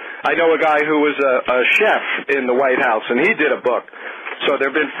 And I know a guy who was a chef in the White House, and he did a book. So there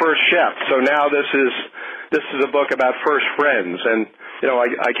have been first chefs. So now this is a book about first friends. And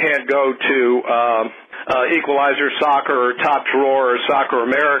I can't go to Equalizer Soccer or Top Drawer or Soccer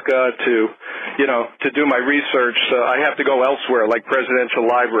America to do my research. So I have to go elsewhere, like presidential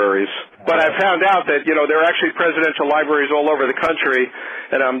libraries. But I found out that there are actually presidential libraries all over the country,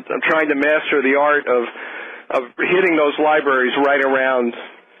 and I'm trying to master the art of hitting those libraries right around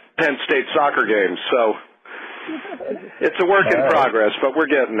Penn State soccer games. So it's a work in progress, but we're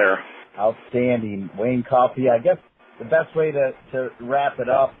getting there. Outstanding. Wayne Coffey, I guess the best way to wrap it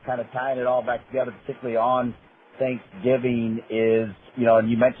up, kind of tying it all back together, particularly on Thanksgiving, is, and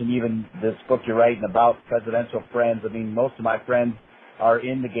you mentioned even this book you're writing about presidential friends. I mean, most of my friends are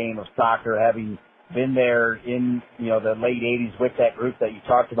in the game of soccer, having been there in, the late 80s with that group that you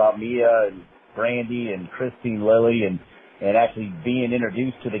talked about, Mia and Brandy and Christine Lilly, and actually being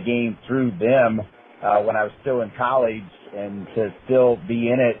introduced to the game through them when I was still in college, and to still be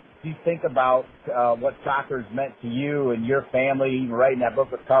in it. Do you think about what soccer's meant to you and your family, even writing that book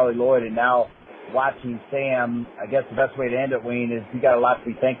with Carly Lloyd, and now watching Sam? I guess the best way to end it, Wayne, is you got a lot to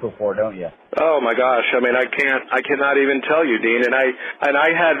be thankful for, don't you? Oh my gosh! I mean, I cannot even tell you, Dean. And I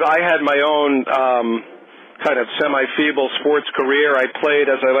had my own kind of semi-feeble sports career. I played,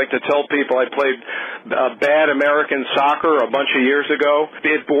 as I like to tell people, I played bad American soccer a bunch of years ago.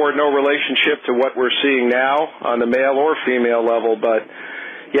 It bore no relationship to what we're seeing now on the male or female level, but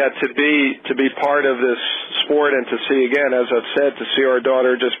yeah, to be part of this sport and to see, again, as I've said, to see our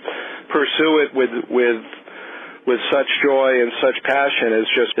daughter just pursue it with such joy and such passion it's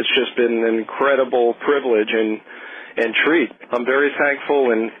just been an incredible privilege and treat. I'm very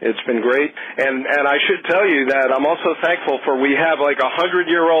thankful, and it's been great. And I should tell you that I'm also thankful we have like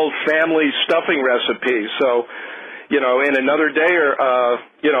 100-year-old family stuffing recipe. So, in another day or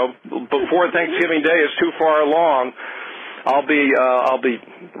before Thanksgiving Day is too far along, I'll be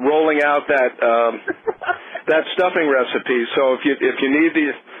rolling out that stuffing recipe. So if you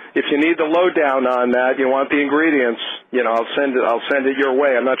need the lowdown on that, you want the ingredients, I'll send it your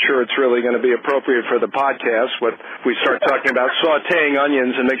way. I'm not sure it's really going to be appropriate for the podcast, but we start talking about sautéing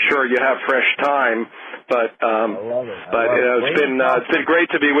onions and make sure you have fresh thyme. But it's been great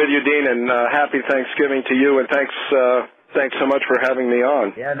to be with you, Dean, and happy Thanksgiving to you, and thanks so much for having me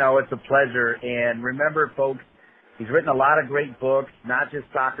on. Yeah, no, it's a pleasure. And remember, folks, he's written a lot of great books, not just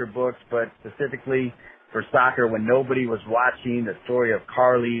soccer books, but specifically for soccer when nobody was watching, the story of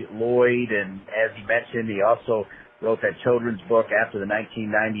Carly Lloyd. And as he mentioned, he also wrote that children's book after the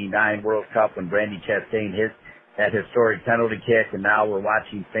 1999 World Cup when Brandy Chastain hit that historic penalty kick. And now we're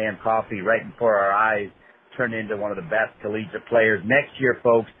watching Sam Coffey right before our eyes turn into one of the best collegiate players. Next year,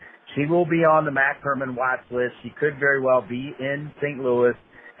 folks, she will be on the Mac Hermann watch list. She could very well be in St. Louis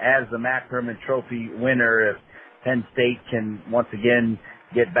as the Mac Hermann Trophy winner if Penn State can once again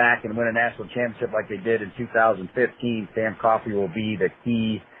get back and win a national championship like they did in 2015. Sam Coffey will be the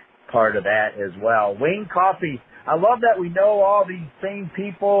key part of that as well. Wayne Coffey, I love that we know all these same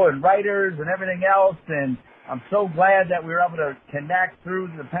people and writers and everything else, and I'm so glad that we were able to connect through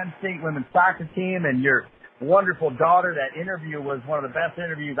the Penn State women's soccer team and your wonderful daughter. That interview was one of the best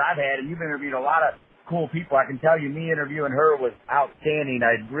interviews I've had, and you've interviewed a lot of cool people. I can tell you, me interviewing her was outstanding.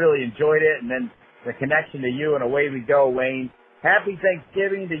 I really enjoyed it, and then the connection to you, and away we go, Wayne. Happy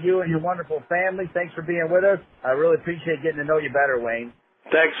Thanksgiving to you and your wonderful family. Thanks for being with us. I really appreciate getting to know you better, Wayne.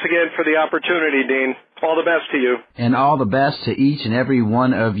 Thanks again for the opportunity, Dean. All the best to you. And all the best to each and every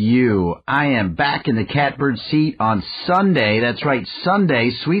one of you. I am back in the catbird seat on Sunday. That's right,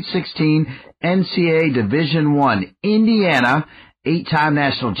 Sunday, Sweet 16, NCAA Division I. Indiana, 8-time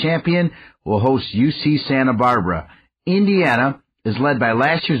national champion, will host UC Santa Barbara. Indiana is led by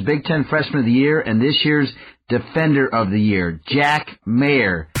last year's Big Ten Freshman of the Year and this year's Defender of the Year, Jack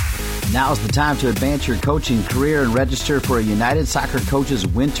Mayer. Now's the time to advance your coaching career and register for a United Soccer Coaches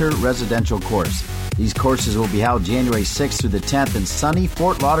Winter Residential Course. The These courses will be held January 6th through the 10th in sunny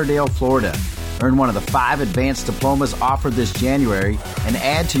Fort Lauderdale, Florida. Earn one of the 5 advanced diplomas offered this January and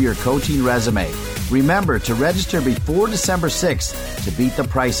add to your coaching resume. Remember to register before December 6th to beat the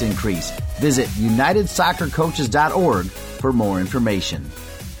price increase. Visit UnitedSoccerCoaches.org for more information.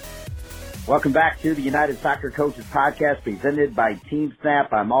 Welcome back to the United Soccer Coaches Podcast presented by Team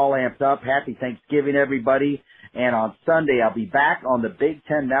Snap. I'm all amped up. Happy Thanksgiving, everybody. And on Sunday, I'll be back on the Big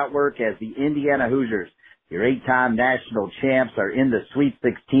Ten Network as the Indiana Hoosiers, your 8-time national champs, are in the Sweet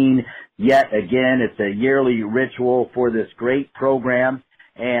 16 yet again. It's a yearly ritual for this great program.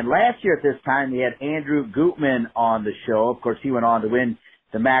 And last year at this time, we had Andrew Gutman on the show. Of course, he went on to win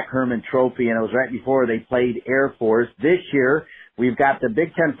the Mac Hermann Trophy, and it was right before they played Air Force. This year, we've got the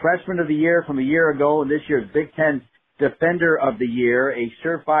Big Ten Freshman of the Year from a year ago, and this year's Big Ten Defender of the Year, a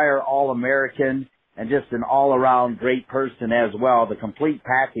surefire All-American, and just an all-around great person as well. The complete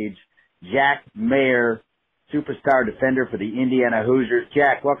package, Jack Mayer, superstar defender for the Indiana Hoosiers.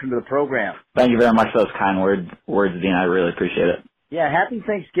 Jack, welcome to the program. Thank you very much for those kind words, Dean. I really appreciate it. Yeah, happy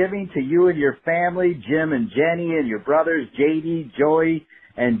Thanksgiving to you and your family, Jim and Jenny and your brothers, JD, Joey,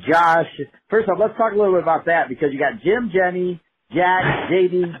 and Josh. First off, let's talk a little bit about that because you got Jim, Jenny, Jack,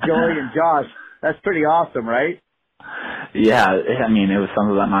 JD, Joey, and Josh. That's pretty awesome, right? Yeah, I mean, it was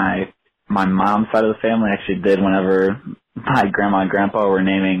something that my mom's side of the family actually did whenever my grandma and grandpa were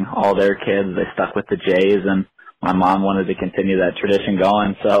naming all their kids. They stuck with the J's, and my mom wanted to continue that tradition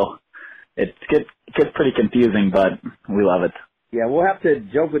going. So it gets pretty confusing, but we love it. Yeah, we'll have to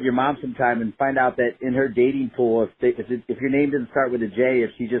joke with your mom sometime and find out that in her dating pool, if your name didn't start with a J,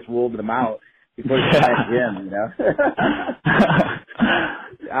 if she just ruled them out before she met Jim, you know.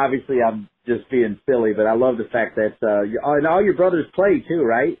 Obviously, I'm just being silly, but I love the fact that and all your brothers play too,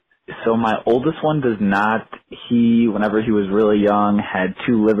 right? So my oldest one does not. He, whenever he was really young, had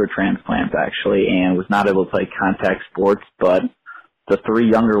 2 liver transplants actually, and was not able to play contact sports. But the 3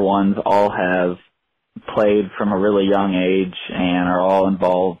 younger ones all have played from a really young age and are all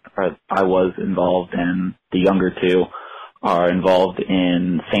involved. Or I was involved, and the younger 2 are involved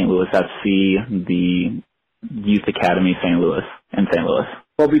in St. Louis FC, the Youth Academy St. Louis in St. Louis.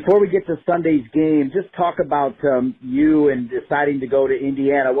 Well, before we get to Sunday's game, just talk about you and deciding to go to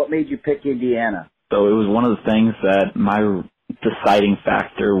Indiana. What made you pick Indiana? So it was one of the things that my deciding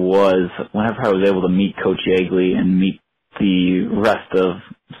factor was whenever I was able to meet Coach Yeagley and meet the rest of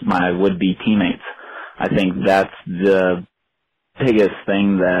my would-be teammates. I think that's the biggest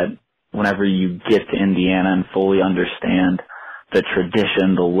thing, that whenever you get to Indiana and fully understand the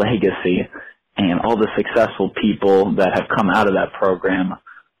tradition, the legacy, and all the successful people that have come out of that program,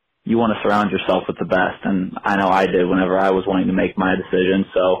 you want to surround yourself with the best. And I know I did whenever I was wanting to make my decision,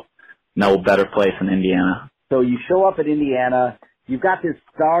 so no better place than Indiana. So you show up at Indiana. You've got this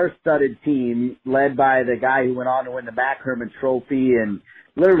star-studded team led by the guy who went on to win the Mac Hermann Trophy and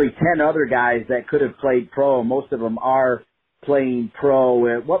literally 10 other guys that could have played pro. Most of them are playing pro.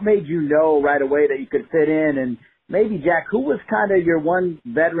 What made you know right away that you could fit in? And maybe, Jack, who was kind of your one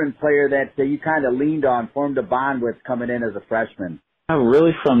veteran player that you kind of leaned on, formed a bond with coming in as a freshman?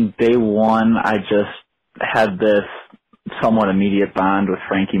 Really, from day one, I just had this somewhat immediate bond with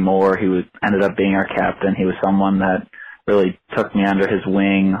Frankie Moore. He ended up being our captain. He was someone that really took me under his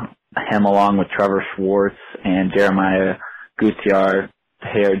wing. Him along with Trevor Schwartz and Jeremiah Gutierrez,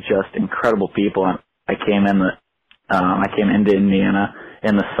 they are just incredible people. I came into Indiana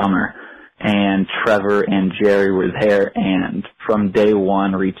in the summer, and Trevor and Jerry were there, and from day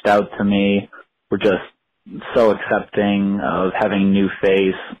one reached out to me. Were just so accepting of having a new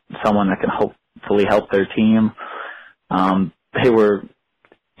face, someone that can hopefully help their team. They were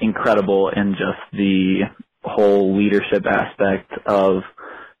incredible in just the whole leadership aspect of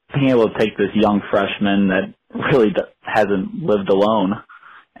being able to take this young freshman that really hasn't lived alone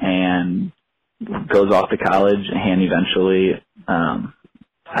and goes off to college, and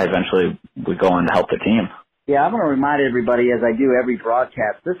I eventually would go on to help the team. Yeah, I'm going to remind everybody, as I do every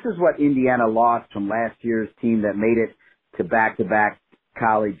broadcast, this is what Indiana lost from last year's team that made it to back-to-back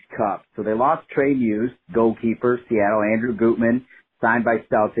college cups. So they lost Trey Muse, goalkeeper, Seattle. Andrew Gutman, signed by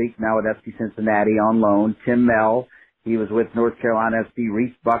Celtic, now with FC Cincinnati on loan. Tim Mell, he was with North Carolina FC.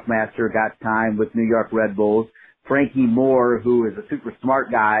 Reese Buckmaster got time with New York Red Bulls. Frankie Moore, who is a super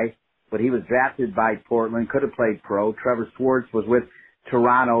smart guy, but he was drafted by Portland, could have played pro. Trevor Schwartz was with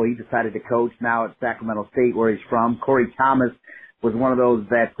Toronto. He decided to coach now at Sacramento State, where he's from. Corey Thomas was one of those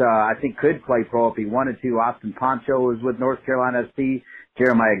that I think could play pro if he wanted to. Austin Poncho was with North Carolina FC.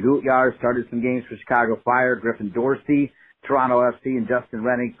 Jeremiah Gutierrez started some games for Chicago Fire. Griffin Dorsey, Toronto FC, and Justin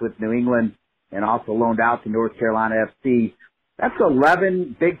Rennicks with New England, and also loaned out to North Carolina FC. That's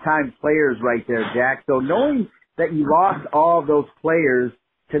 11 big-time players right there, Jack. So knowing that you lost all of those players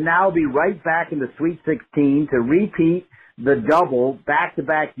to now be right back in the Sweet 16, to repeat the double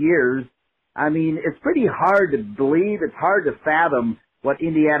back-to-back years, I mean, it's pretty hard to believe. It's hard to fathom what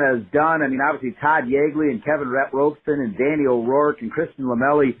Indiana has done. I mean, obviously Todd Yeagley and Kevin Ropsten and Danny O'Rourke and Kristen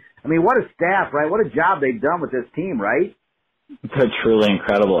Lamelli. I mean, what a staff, right? What a job they've done with this team, right? It's truly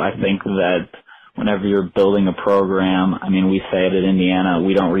incredible. I think that whenever you're building a program, I mean, we say it at Indiana,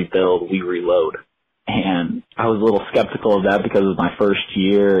 we don't rebuild, we reload. And I was a little skeptical of that because it was my first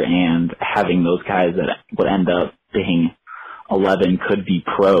year, and having those guys that would end up being 11 could be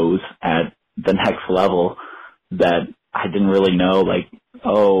pros at the next level, that I didn't really know, like,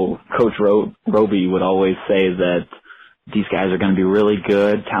 Coach Roby would always say that these guys are going to be really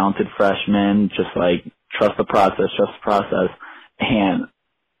good, talented freshmen, just like, trust the process. And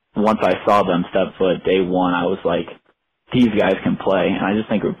once I saw them step foot day one, I was like, these guys can play. And I just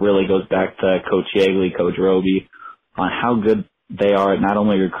think it really goes back to Coach Yeagley, Coach Roby, on how good they are at not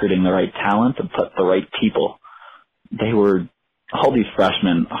only recruiting the right talent, but the right people. All these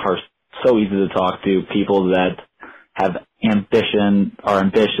freshmen are so easy to talk to, people that have ambition, are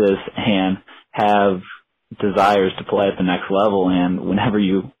ambitious, and have desires to play at the next level. And whenever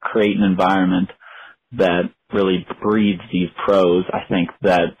you create an environment that really breeds these pros, I think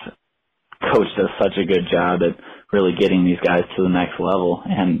that Coach does such a good job at really getting these guys to the next level.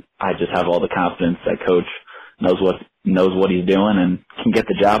 And I just have all the confidence that Coach knows what he's doing and can get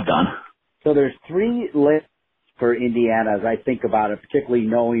the job done. So there's 3 lists for Indiana as I think about it, particularly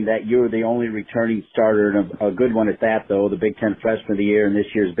knowing that you're the only returning starter, and a good one at that, though, the Big Ten Freshman of the Year and this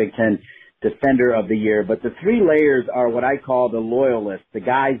year's Big Ten Defender of the Year. But the 3 layers are what I call the loyalists, the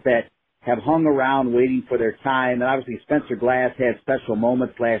guys that have hung around waiting for their time. And obviously Spencer Glass had special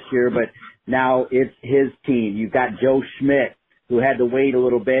moments last year, but now it's his team. You've got Joe Schmidt, who had to wait a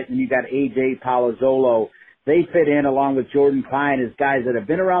little bit, and you've got A.J. Palazzolo. They fit in along with Jordan Klein as guys that have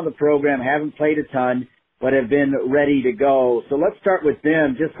been around the program, haven't played a ton, but have been ready to go. So let's start with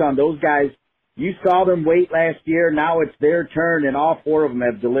them, just on those guys. You saw them wait last year. Now it's their turn, and all 4 of them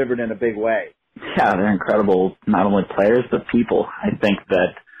have delivered in a big way. Yeah, they're incredible, not only players, but people. I think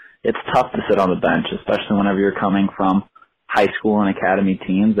that it's tough to sit on the bench, especially whenever you're coming from high school and academy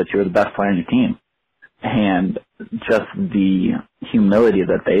teams, that you're the best player on your team. And just the humility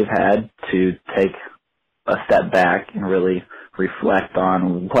that they've had to take a step back and really reflect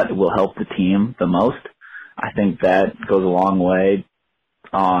on what will help the team the most, I think that goes a long way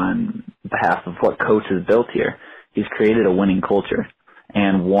on behalf of what Coach has built here. He's created a winning culture,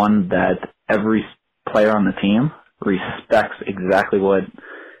 and one that every player on the team respects exactly what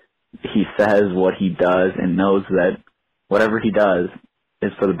he says, what he does, and knows that whatever he does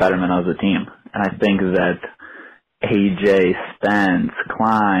is for the betterment of the team. And I think that AJ, Spence,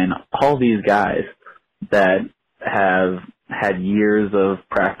 Klein, all these guys that have had years of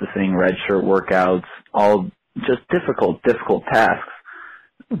practicing redshirt workouts, all just difficult tasks,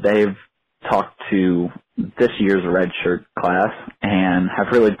 they've talked to this year's redshirt class and have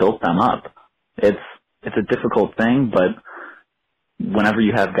really built them up. It's a difficult thing, but whenever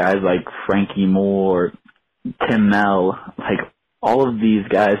you have guys like Frankie Moore, Tim Mell, like all of these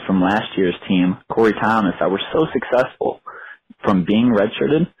guys from last year's team, Corey Thomas, that were so successful from being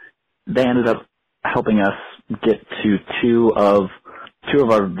redshirted, they ended up helping us get to two of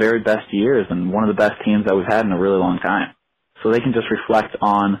our very best years and one of the best teams that we've had in a really long time. So they can just reflect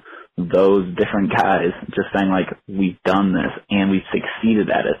on those different guys, just saying, like, we've done this and we've succeeded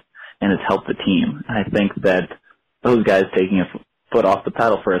at it and it's helped the team. And I think that those guys taking a foot off the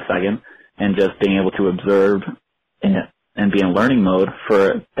pedal for a second and just being able to observe and be in learning mode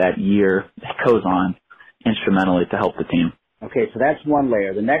for that year, it goes on instrumentally to help the team. Okay, so that's one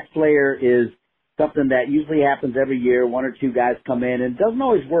layer. The next layer is something that usually happens every year. 1 or 2 guys come in, and it doesn't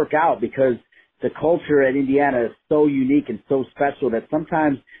always work out because the culture at Indiana is so unique and so special that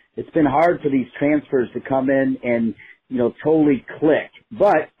sometimes it's been hard for these transfers to come in and, totally click.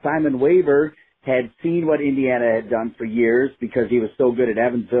 But Simon Weaver had seen what Indiana had done for years because he was so good at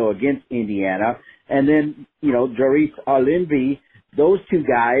Evansville against Indiana. And then, Joris Alinby, those 2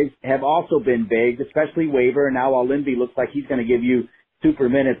 guys have also been big, especially Weaver, and now Alinby looks like he's going to give you super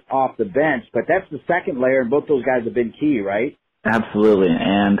minutes off the bench. But that's the second layer, and both those guys have been key, right? Absolutely,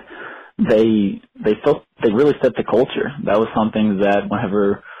 and they really fit the culture. That was something that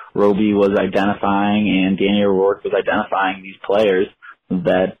whenever Roby was identifying and Danny O'Rourke was identifying these players,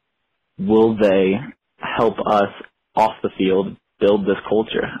 that will they help us off the field build this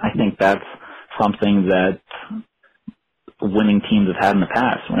culture? I think that's something that winning teams have had in the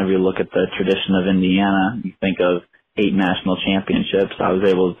past. Whenever you look at the tradition of Indiana, you think of 8 national championships. I was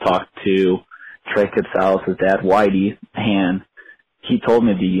able to talk to Trey Capsalis' dad, Whitey, and he told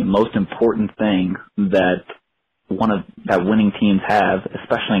me the most important thing that winning teams have,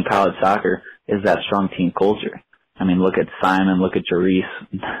 especially in college soccer, is that strong team culture. I mean, look at Simon, look at Jerice.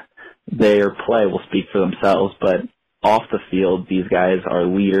 Their play will speak for themselves, but off the field, these guys are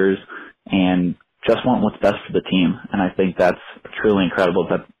leaders and just want what's best for the team. And I think that's truly incredible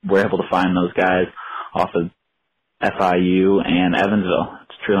that we're able to find those guys off of FIU and Evansville.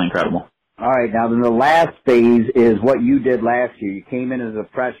 It's truly incredible. All right, now then the last phase is what you did last year. You came in as a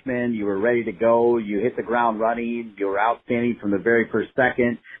freshman, you were ready to go, you hit the ground running, you were outstanding from the very first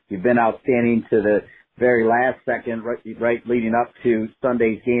second. You've been outstanding to the very last second, right leading up to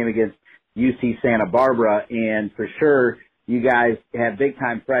Sunday's game against UC Santa Barbara. And for sure, you guys had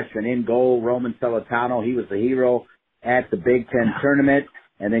big-time freshmen in goal. Roman Celentano, he was the hero at the Big Ten tournament.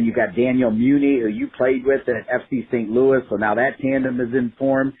 And then you got Daniel Muni, who you played with at FC St. Louis, so now that tandem is in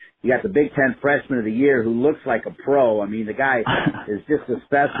form. You got the Big Ten Freshman of the Year, who looks like a pro. I mean, the guy is just a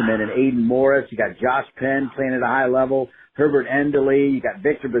specimen. And Aiden Morris, you got Josh Penn playing at a high level, Herbert Endley, you got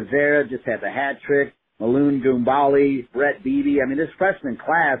Victor Becerra, just had the hat trick, Maloon Goombali, Brett Beebe. I mean, this freshman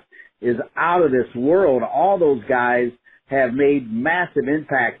class is out of this world. All those guys have made massive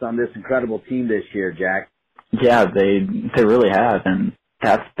impacts on this incredible team this year, Jack. Yeah, they really have, and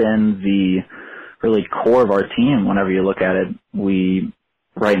that's been the really core of our team whenever you look at it. We,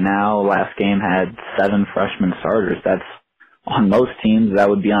 right now, last game had 7 freshman starters. That's, on most teams, that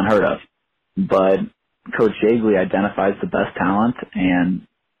would be unheard of. But Coach Yeagley identifies the best talent, and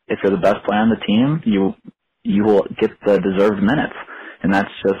if you're the best player on the team, you will get the deserved minutes. And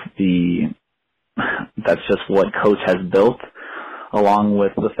that's just what Coach has built, along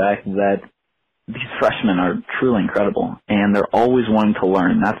with the fact that these freshmen are truly incredible, and they're always wanting to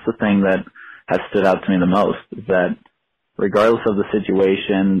learn. That's the thing that has stood out to me the most, is that regardless of the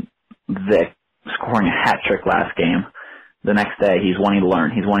situation, Vic scoring a hat trick last game, the next day he's wanting to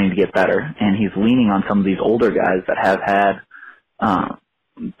learn, he's wanting to get better, and he's leaning on some of these older guys that have had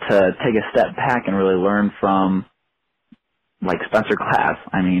to take a step back and really learn from, like Spencer Glass.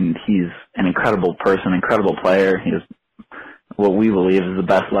 I mean, he's an incredible person, incredible player. He is what we believe is the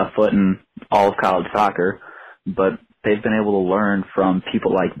best left foot in all of college soccer, but they've been able to learn from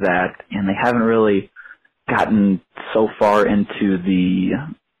people like that, and they haven't really gotten so far into the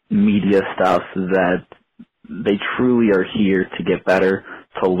media stuff that they truly are here to get better,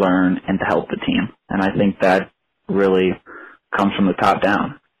 to learn, and to help the team. And I think that really comes from the top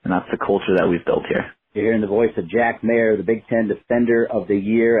down, and that's the culture that we've built here. You're hearing the voice of Jack Mayer, the Big Ten Defender of the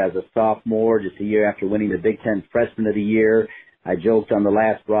Year as a sophomore, just a year after winning the Big Ten Freshman of the Year. I joked on the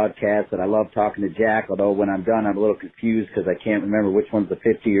last broadcast that I love talking to Jack, although when I'm done I'm a little confused because I can't remember which one's the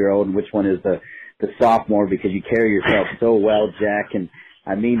 50-year-old and which one is the sophomore, because you carry yourself so well, Jack, and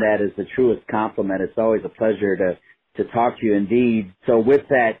I mean that as the truest compliment. It's always a pleasure to talk to you indeed. So with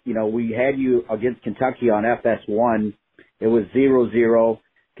that, you know, we had you against Kentucky on FS1. It was 0-0.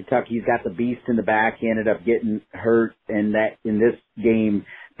 Kentucky's got the beast in the back. He ended up getting hurt in this game.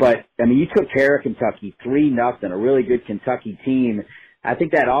 But, I mean, you took care of Kentucky 3-0, a really good Kentucky team. I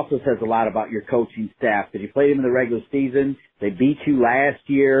think that also says a lot about your coaching staff, because you played them in the regular season. They beat you last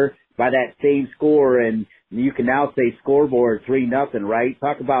year by that same score, and you can now say scoreboard 3-0, right?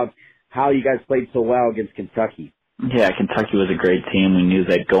 Talk about how you guys played so well against Kentucky. Yeah, Kentucky was a great team. We knew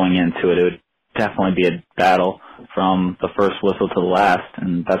that going into it, it would definitely be a battle from the first whistle to the last,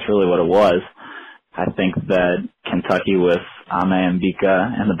 and that's really what it was. I think that Kentucky with Ame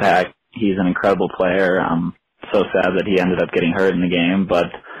Mbika in the back, he's an incredible player. I'm so sad that he ended up getting hurt in the game, but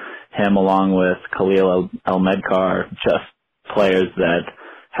him along with Khalil El-Medkar, just players that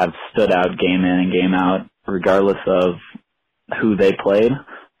have stood out game in and game out, regardless of who they played.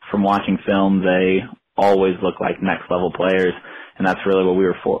 From watching film, they always look like next-level players, and that's really what we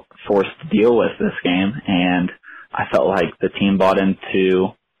were forced to deal with this game. And I felt like the team bought into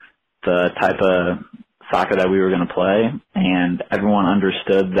the type of soccer that we were going to play, and everyone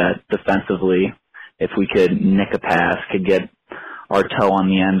understood that defensively, if we could nick a pass, could get our toe on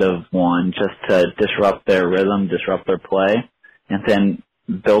the end of one just to disrupt their rhythm, disrupt their play, and then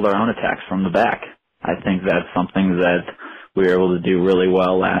build our own attacks from the back. I think that's something that we were able to do really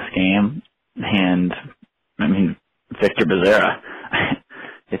well last game. And, I mean, Victor Becerra,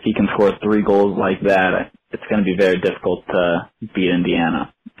 if he can score 3 goals like that, it's going to be very difficult to beat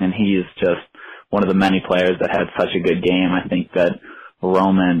Indiana. And he is just one of the many players that had such a good game. I think that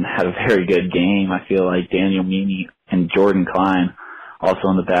Roman had a very good game. I feel like Daniel Mini and Jordan Klein also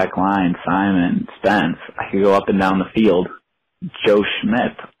in the back line, Simon, Spence. I could go up and down the field Joe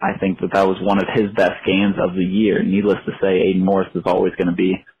Schmidt, I think that was one of his best games of the year. Needless to say, Aiden Morris is always going to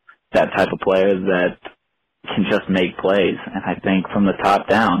be that type of player that can just make plays. And I think from the top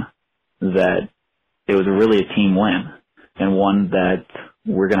down that it was really a team win and one that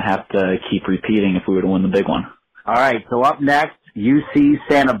we're going to have to keep repeating if we were to win the big one. All right, so up next, UC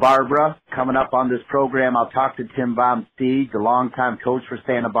Santa Barbara. Coming up on this program, I'll talk to Tim Baumsteed, the longtime coach for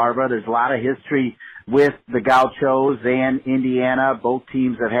Santa Barbara. There's a lot of history with the Gauchos and Indiana. Both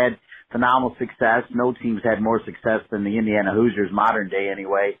teams have had phenomenal success. No team's had more success than the Indiana Hoosiers, modern day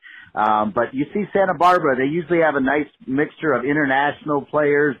anyway. But UC Santa Barbara, they usually have a nice mixture of international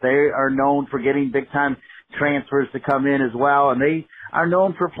players. They are known for getting big-time transfers to come in as well, and they are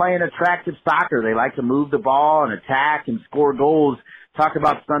known for playing attractive soccer. They like to move the ball and attack and score goals. Talk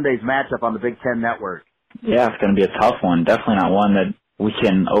about Sunday's matchup on the Big Ten Network. Yeah, it's going to be a tough one. Definitely not one that we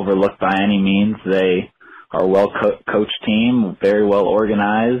can overlook by any means. They are a well-coached team, very well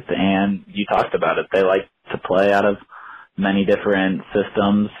organized, and you talked about it. They like to play out of many different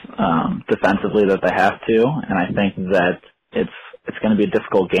systems defensively that they have to, and I think that it's going to be a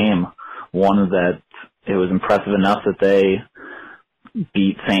difficult game. One that it was impressive enough that they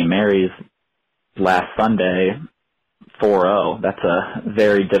beat St. Mary's last Sunday 4-0. That's a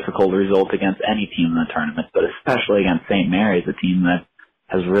very difficult result against any team in the tournament, but especially against St. Mary's, a team that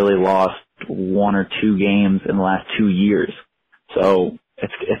has really lost one or two games in the last 2 years. So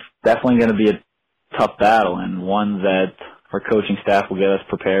it's definitely going to be a tough battle, and one that our coaching staff will get us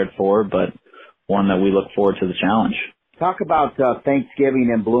prepared for, but one that we look forward to the challenge. Talk about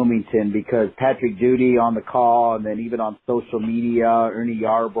Thanksgiving in Bloomington, because Patrick Duty on the call, and then even on social media, Ernie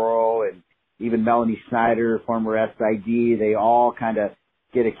Yarborough and even Melanie Snyder, former SID, they all kind of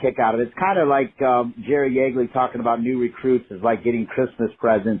get a kick out of it. It's kind of like Jerry Yeagley talking about new recruits is like getting Christmas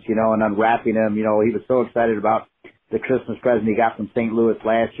presents, and unwrapping them. He was so excited about the Christmas present he got from St. Louis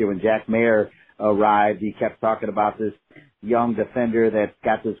last year when Jack Mayer arrived. He kept talking about this young defender that's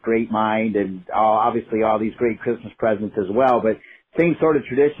got this great mind and obviously all these great Christmas presents as well. But same sort of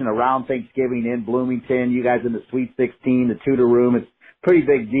tradition around Thanksgiving in Bloomington. You guys in the Sweet 16, the Tudor Room. It's a pretty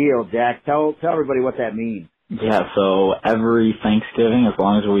big deal, Jack. Tell everybody what that means. Yeah, so every Thanksgiving, as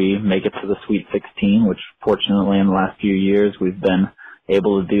long as we make it to the Sweet 16, which fortunately in the last few years we've been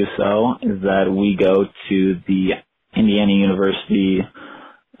able to do so, is that we go to the Indiana University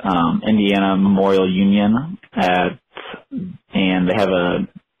Indiana Memorial Union and they have a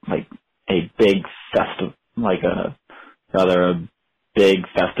big festive, a big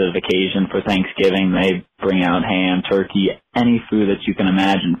festive occasion for Thanksgiving. They bring out ham, turkey, any food that you can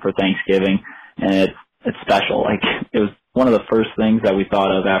imagine for Thanksgiving, and it's special. It was one of the first things that we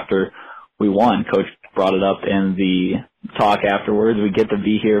thought of after we won. Coach brought it up in the talk afterwards. We get to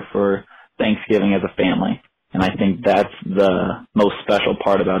be here for Thanksgiving as a family. And I think that's the most special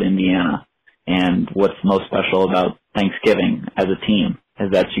part about Indiana. And what's most special about Thanksgiving as a team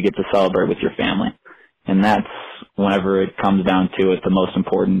is that you get to celebrate with your family. And that's, whenever it comes down to it, the most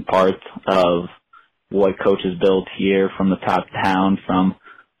important part of what Coach has built here from the top down, from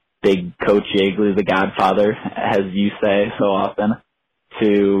big Coach Yeagley, the Godfather, as you say so often,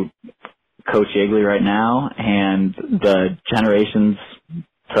 to Coach Yeagley right now and the generations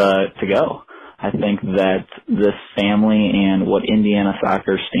to go. I think that this family and what Indiana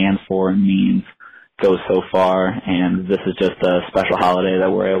soccer stands for and means goes so far, and this is just a special holiday that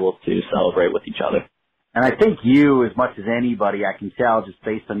we're able to celebrate with each other. And I think you, as much as anybody, I can tell just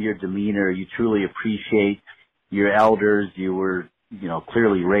based on your demeanor, you truly appreciate your elders. You were,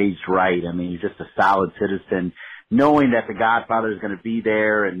 clearly raised right. I mean, you're just a solid citizen. Knowing that the Godfather is going to be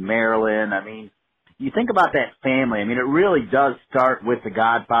there in Maryland, I mean, you think about that family. I mean, it really does start with the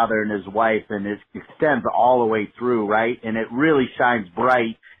Godfather and his wife, and it extends all the way through, right? And it really shines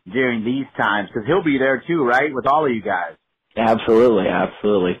bright during these times because he'll be there too, right, with all of you guys. Absolutely,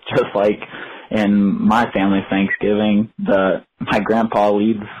 absolutely. Just like in my family Thanksgiving, my grandpa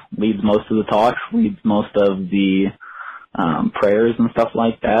leads most of the talks, leads most of the prayers and stuff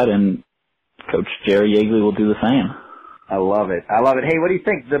like that, and Coach Jerry Yeagley will do the same. I love it. Hey, what do you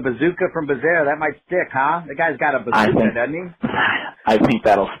think? The bazooka from Becerra, that might stick, huh? The guy's got a bazooka, doesn't he? I think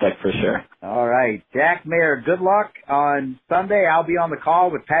that'll stick for sure. All right. Jack Mayer, good luck on Sunday. I'll be on the call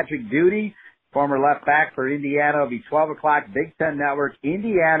with Patrick Duty, former left back for Indiana. It'll be 12 o'clock, Big Ten Network,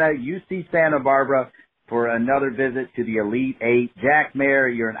 Indiana, UC Santa Barbara, for another visit to the Elite Eight. Jack Mayer,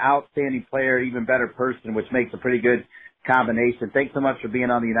 you're an outstanding player, even better person, which makes a pretty good combination. Thanks so much for being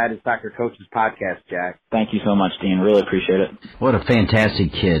on the United Soccer Coaches Podcast, Jack. Thank you so much, Dean. Really appreciate it. What a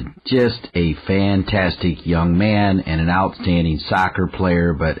fantastic kid. Just a fantastic young man and an outstanding soccer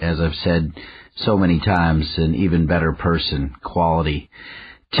player, but as I've said so many times, an even better person, quality.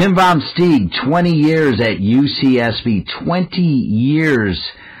 Tim Von Steeg, 20 years at UCSB, 20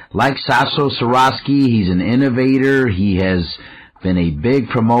 years. Like Sasso Soroski, he's an innovator. He has been a big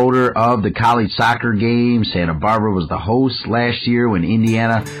promoter of the college soccer game. Santa Barbara was the host last year when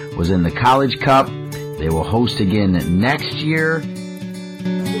Indiana was in the College Cup. They will host again next year.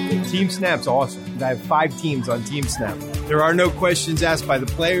 Team Snap's awesome. I have 5 teams on Team Snap. There are no questions asked by the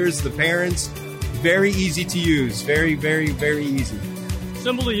players, the parents. Very easy to use. Very, very, very easy.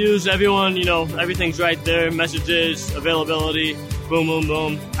 Simple to use. Everyone, everything's right there. Messages, availability, boom, boom,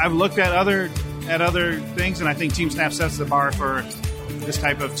 boom. I've looked at other things, and I think Team Snap sets the bar for this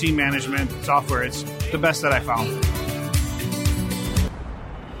type of team management software. It's the best that I found.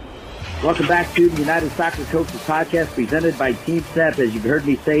 Welcome back to the United Soccer Coaches Podcast presented by Team Snap. As you've heard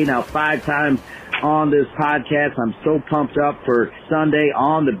me say now 5 times on this podcast, I'm so pumped up for Sunday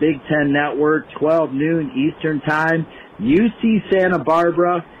on the Big Ten Network, 12 noon Eastern Time. UC Santa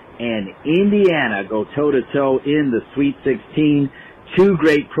Barbara and Indiana go toe-to-toe in the Sweet 16. 2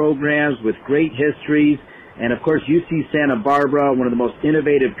 great programs with great histories. And, of course, UC Santa Barbara, one of the most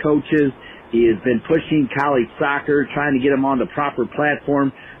innovative coaches. He has been pushing college soccer, trying to get them on the proper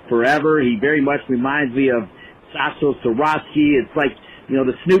platform forever. He very much reminds me of Sasso Soroski. It's like,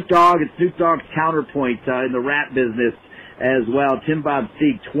 the Snoop Dogg and Snoop Dogg's counterpoint in the rap business as well. Tim Von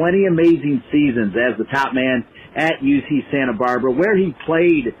Steeg, 20 amazing seasons as the top man at UC Santa Barbara, where he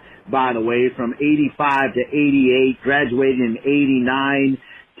played, by the way, from 85 to 88, graduated in 89.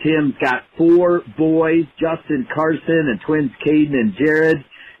 Tim's got 4 boys, Justin, Carson, and twins Caden and Jared.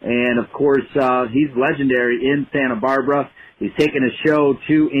 And, of course, he's legendary in Santa Barbara. He's taking a show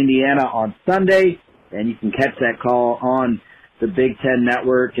to Indiana on Sunday, and you can catch that call on the Big Ten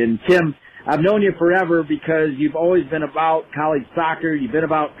Network. And, Tim, I've known you forever because you've always been about college soccer. You've been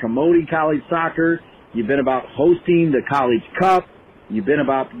about promoting college soccer. You've been about hosting the College Cup. You've been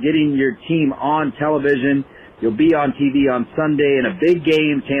about getting your team on television. You'll be on TV on Sunday in a big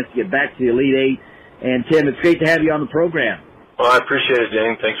game, chance to get back to the Elite Eight. And, Tim, it's great to have you on the program. Well, I appreciate it,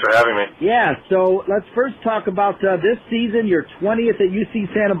 Dane. Thanks for having me. Yeah, so let's first talk about this season. You're 20th at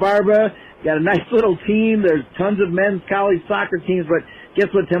UC Santa Barbara. You got a nice little team. There's tons of men's college soccer teams, but guess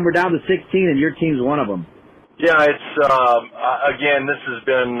what, Tim? We're down to 16, and your team's one of them. Yeah, it's, again, this has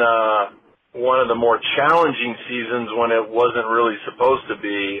been one of the more challenging seasons when it wasn't really supposed to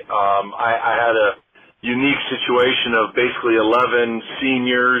be. I had a unique situation of basically 11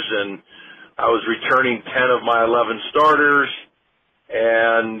 seniors, and I was returning 10 of my 11 starters.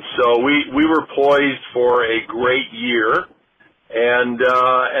 And so we were poised for a great year. And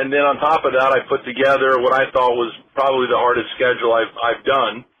then on top of that, I put together what I thought was probably the hardest schedule I've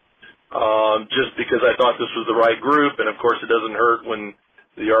done, just because I thought this was the right group. And of course, it doesn't hurt when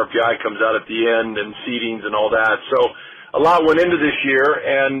the RPI comes out at the end and seedings and all that. So a lot went into this year,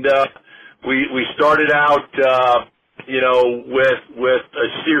 and we started out, with a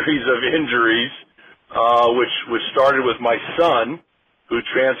series of injuries, which started with my son, who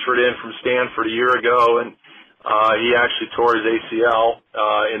transferred in from Stanford a year ago, and he actually tore his ACL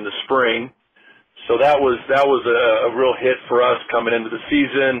in the spring. So that was a real hit for us coming into the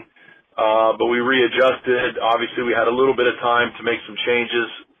season. But we readjusted. Obviously, we had a little bit of time to make some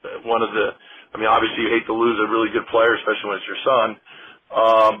changes. Obviously, you hate to lose a really good player, especially when it's your son.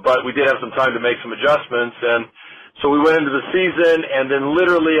 But we did have some time to make some adjustments. And so we went into the season, and then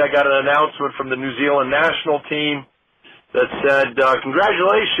literally I got an announcement from the New Zealand national team that said,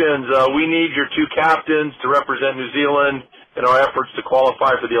 congratulations, we need your 2 captains to represent New Zealand in our efforts to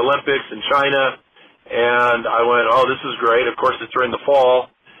qualify for the Olympics in China. And I went, oh, this is great. Of course, it's during the fall.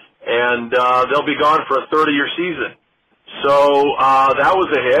 And they'll be gone for a 30-year season. So that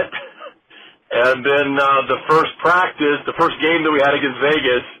was a hit. And then the first game that we had against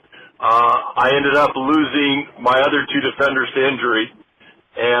Vegas, I ended up losing my other 2 defenders to injury.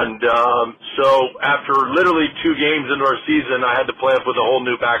 And so after literally 2 games into our season, I had to play up with a whole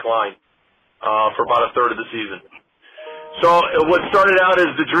new back line for about a third of the season. So what started out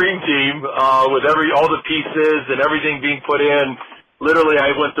as the dream team with all the pieces and everything being put in, literally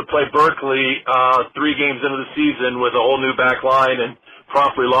I went to play Berkeley 3 games into the season with a whole new back line and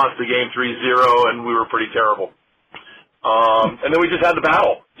promptly lost the game 3-0, and we were pretty terrible. And then we just had the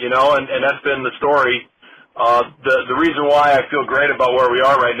battle, and that's been the story. The reason why I feel great about where we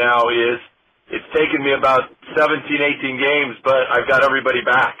are right now is it's taken me about 17, 18 games, but I've got everybody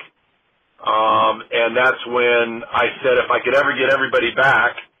back. And that's when I said if I could ever get everybody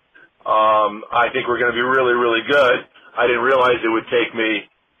back, I think we're going to be really, really good. I didn't realize it would take me,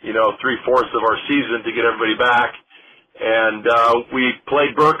 3/4 of our season to get everybody back. And we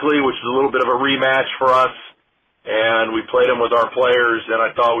played Berkeley, which is a little bit of a rematch for us. And we played them with our players, and I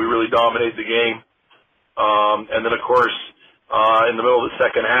thought we really dominated the game. And then, of course, in the middle of the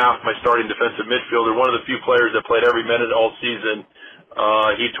second half, my starting defensive midfielder, one of the few players that played every minute all season,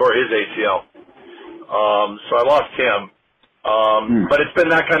 he tore his ACL. So I lost him. But it's been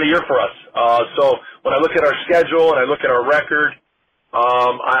that kind of year for us. So when I look at our schedule and I look at our record,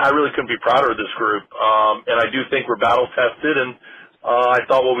 I really couldn't be prouder of this group. And I do think we're battle-tested. And I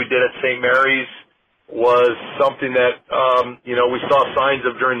thought what we did at St. Mary's was something that, we saw signs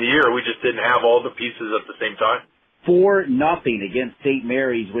of during the year. We just didn't have all the pieces at the same time. 4-0 against St.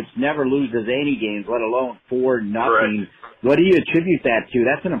 Mary's, which never loses any games, let alone 4-0. Correct. What do you attribute that to?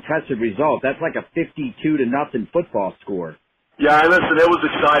 That's an impressive result. That's like a 52-0 football score. Yeah, listen, it was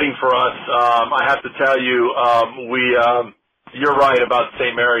exciting for us. I have to tell you, you're right about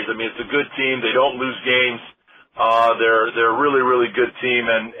St. Mary's. I mean, it's a good team. They don't lose games. They're a really, really good team,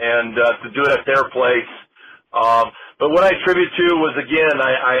 and to do it at their place. But what I attribute to was, again,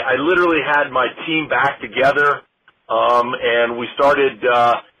 I literally had my team back together. And we started,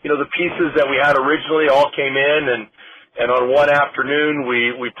 the pieces that we had originally all came in, and on one afternoon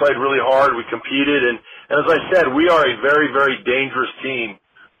we played really hard. We competed, and as I said, we are a very, very dangerous team.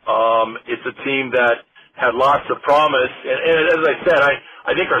 It's a team that had lots of promise, and as I said,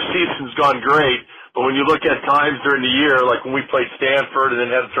 I think our season's gone great. But when you look at times during the year, like when we played Stanford and then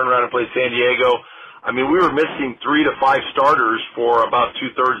had to turn around and play San Diego, I mean, we were missing 3 to 5 starters for about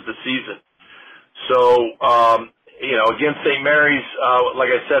 2/3 of the season. So. Against St. Mary's,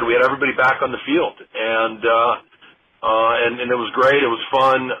 like I said, we had everybody back on the field, and it was great. It was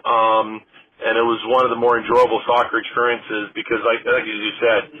fun, and it was one of the more enjoyable soccer experiences because, like you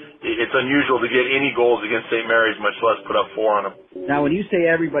said, it's unusual to get any goals against St. Mary's, much less put up 4 on them. Now, when you say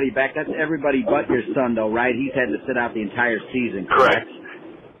everybody back, that's everybody but your son, though, right? He's had to sit out the entire season, correct?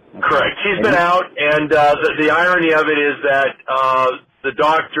 Okay. Correct. He's been out, and the irony of it is that the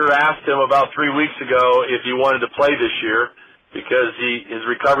doctor asked him about 3 weeks ago if he wanted to play this year because his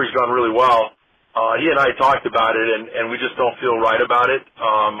recovery's gone really well. He and I talked about it, and we just don't feel right about it.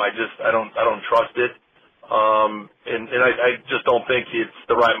 I don't trust it, and I just don't think it's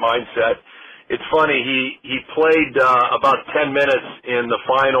the right mindset. It's funny. He played about 10 minutes in the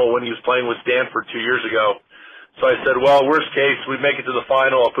final when he was playing with Stanford 2 years ago. So I said, well, worst case, we make it to the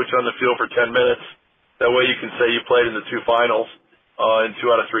final. I'll put you on the field for 10 minutes. That way you can say you played in the 2 finals. In 2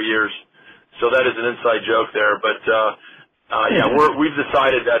 out of 3 years. So that is an inside joke there. But, we've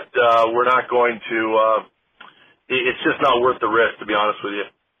decided that we're not going to it's just not worth the risk, to be honest with you.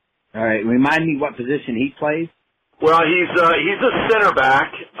 All right. Remind me what position he plays. Well, he's a center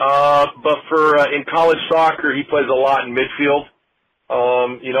back, but in college soccer, he plays a lot in midfield.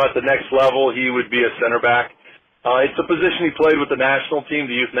 At the next level, he would be a center back. It's a position he played with the national team,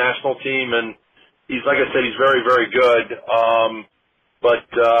 the youth national team, and he's, like I said, he's very, very good. But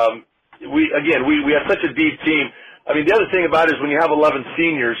we have such a deep team. I mean, the other thing about it is when you have 11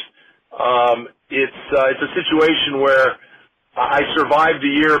 seniors, it's a situation where I survived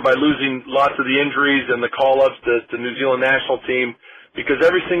the year by losing lots of the injuries and the call-ups to New Zealand national team because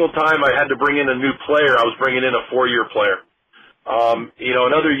every single time I had to bring in a new player, I was bringing in a 4-year player.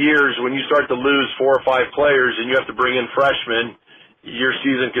 In other years, when you start to lose 4 or 5 players and you have to bring in freshmen, your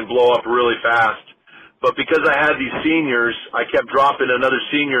season can blow up really fast. But because I had these seniors, I kept dropping another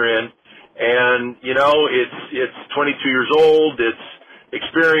senior in, and it's 22 years old, it's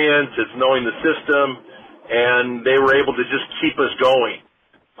experience, it's knowing the system, and they were able to just keep us going.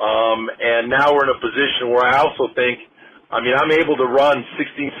 And now we're in a position where I also think, I'm able to run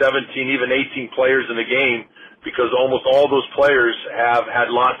 16, 17, even 18 players in a game because almost all those players have had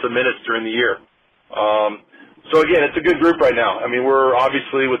lots of minutes during the year. So, again, it's a good group right now. I mean, we're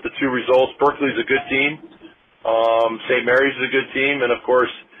obviously with the 2 results. Berkeley's a good team. St. Mary's is a good team. And, of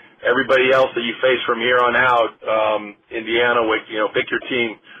course, everybody else that you face from here on out, Indiana, pick your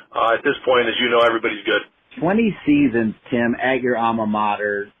team. At this point, as you know, everybody's good. 20 seasons, Tim, at your alma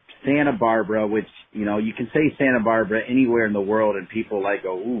mater, Santa Barbara, which, you can say Santa Barbara anywhere in the world and people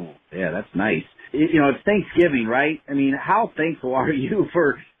go, ooh, yeah, that's nice. It's Thanksgiving, right? I mean, how thankful are you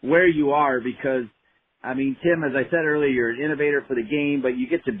for where you are? Because Tim, as I said earlier, you're an innovator for the game, but you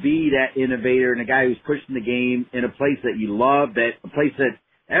get to be that innovator and a guy who's pushing the game in a place that you love, a place that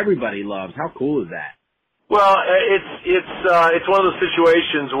everybody loves. How cool is that? Well, it's one of those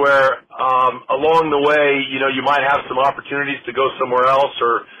situations where along the way, you might have some opportunities to go somewhere else,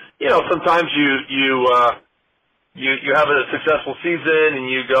 or sometimes you have a successful season and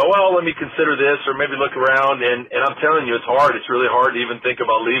you go, well, let me consider this or maybe look around. And I'm telling you, it's hard. It's really hard to even think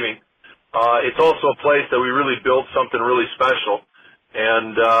about leaving. It's also a place that we really built something really special.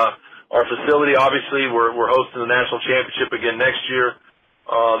 And our facility, obviously, we're hosting the national championship again next year.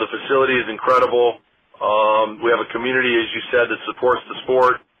 The facility is incredible. We have a community, as you said, that supports the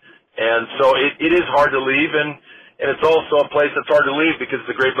sport. And so it is hard to leave, and it's also a place that's hard to leave because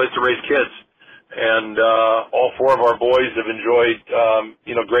it's a great place to raise kids. And all four of our boys have enjoyed,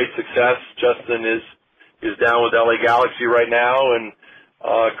 great success. Justin is down with LA Galaxy right now, and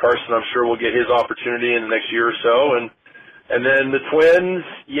Carson, I'm sure, will get his opportunity in the next year or so. And then the Twins,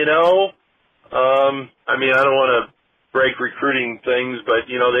 I don't want to break recruiting things, but,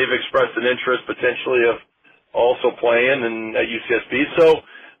 they've expressed an interest potentially of also playing and at UCSB. So,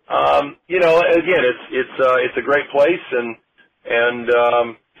 again, it's a great place, and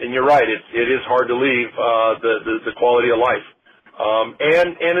you're right, it is hard to leave, the quality of life.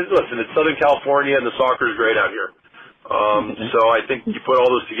 Listen, it's Southern California and the soccer is great out here. So I think you put all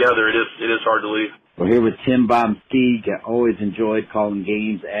those together, it is hard to leave. We're here with Tim Bomski. Always enjoyed calling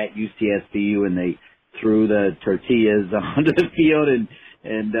games at UCSBU, and they threw the tortillas onto the field, and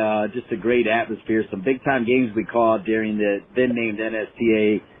just a great atmosphere. Some big-time games we called during the then-named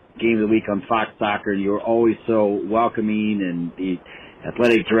NSTA Game of the Week on Fox Soccer, and you were always so welcoming, and the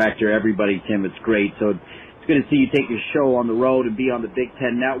athletic director, everybody, Tim, it's great. So it's good to see you take your show on the road and be on the Big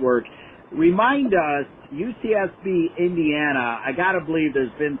Ten Network. Remind us, UCSB, Indiana, I got to believe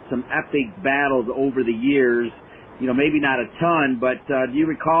there's been some epic battles over the years. Maybe not a ton, but do you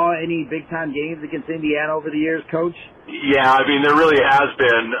recall any big-time games against Indiana over the years, Coach? Yeah, there really has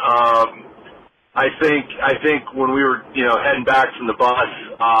been. I think when we were, heading back from the bus,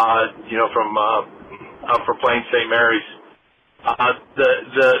 from playing St. Mary's,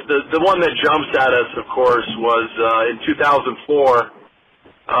 the one that jumps at us, of course, was in 2004.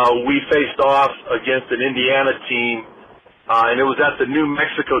 We faced off against an Indiana team, and it was at the New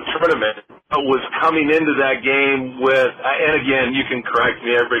Mexico tournament. I was coming into that game with, and again, you can correct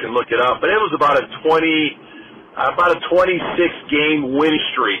me, everybody can look it up, but it was about a 26-game win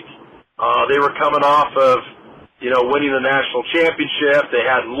streak. They were coming off of, winning the national championship. They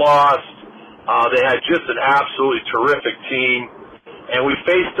hadn't lost. They had just an absolutely terrific team, and we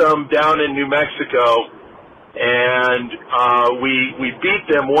faced them down in New Mexico. And we beat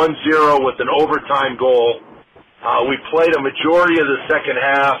them 1-0 with an overtime goal. We played a majority of the second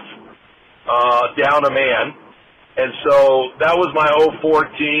half down a man. And so that was my 04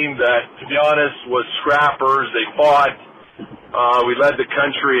 team that, to be honest, was scrappers. They fought. We led the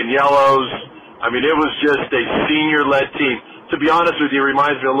country in yellows. It was just a senior-led team. To be honest with you, it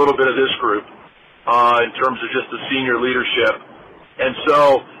reminds me a little bit of this group in terms of just the senior leadership. And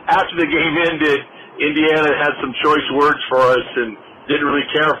so after the game ended, Indiana had some choice words for us and didn't really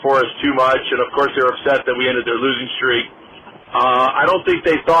care for us too much. And, of course, they were upset that we ended their losing streak. I don't think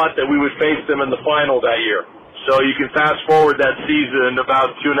they thought that we would face them in the final that year. So you can fast-forward that season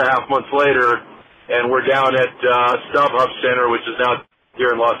about 2.5 months later, and we're down at StubHub Center, which is now here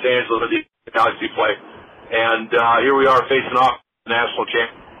in Los Angeles, where the Galaxy play. And here we are facing off the national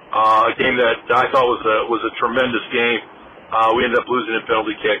champ, a game that I thought was a tremendous game. We ended up losing in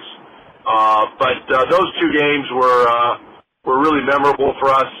penalty kicks. But those two games were really memorable for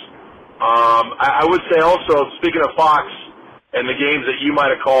us. I would say also, speaking of Fox and the games that you might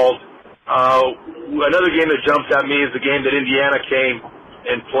have called, another game that jumps at me is the game that Indiana came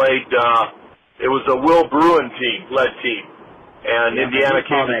and played. It was a Will Bruin led team, and Indiana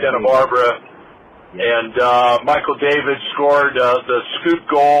came to Santa Barbara, and Michael David scored the scoop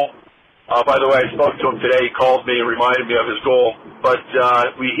goal. By the way, I spoke to him today. He called me and reminded me of his goal. But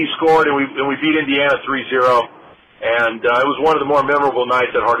he scored, and we beat Indiana 3-0. And it was one of the more memorable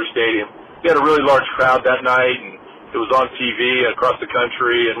nights at Harder Stadium. We had a really large crowd that night, and it was on TV across the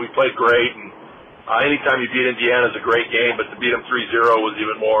country, and we played great. And anytime you beat Indiana is a great game, but to beat them 3-0 was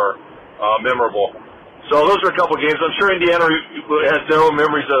even more memorable. So those were a couple games. I'm sure Indiana has their own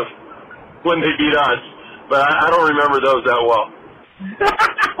memories of when they beat us, but I don't remember those that well.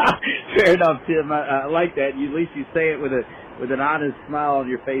 Fair enough, Tim. I like that. At least you say it with an honest smile on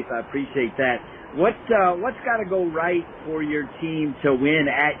your face. I appreciate that. What's got to go right for your team to win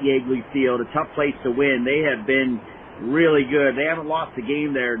at Yeagley Field? A tough place to win. They have been really good. They haven't lost a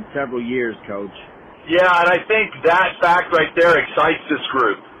game there in several years, Coach. Yeah, and I think that fact right there excites this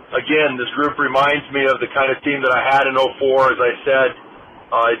group. Again, this group reminds me of the kind of team that I had in 04. As I said,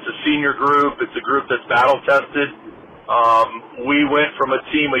 it's a senior group. It's a group that's battle-tested. We went from a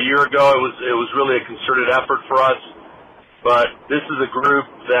team a year ago. It was really a concerted effort for us. but this is a group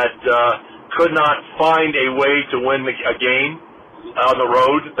that could not find a way to win a game on the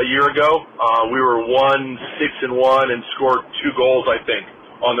road a year ago. We were 1-6-1 and scored 2 goals, I think,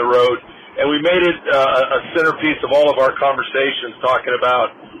 on the road. And we made it a centerpiece of all of our conversations talking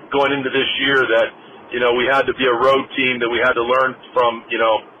about going into this year that, we had to be a road team, that we had to learn from,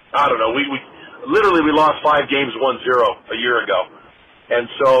 I don't know. We lost 5 games 1-0 a year ago. And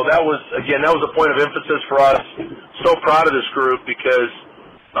so that was a point of emphasis for us. So proud of this group because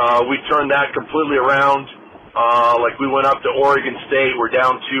we turned that completely around. Like we went up to Oregon State, we're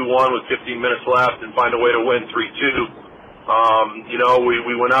down 2-1 with 15 minutes left and find a way to win 3-2.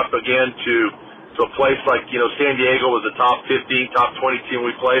 We went up again to a place like, San Diego was a top 15, top 20 team.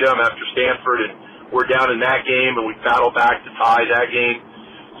 We played them after Stanford, and we're down in that game, and we battled back to tie that game.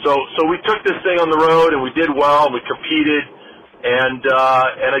 So we took this thing on the road, and we did well, and we competed. And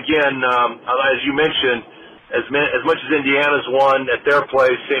again, as you mentioned, as much as Indiana's won at their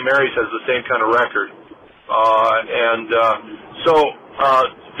place, St. Mary's has the same kind of record.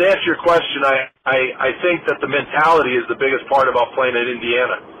 To answer your question, I think that the mentality is the biggest part about playing at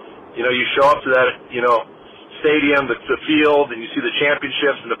Indiana. You show up to that, stadium, the field, and you see the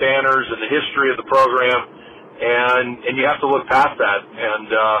championships and the banners and the history of the program, and you have to look past that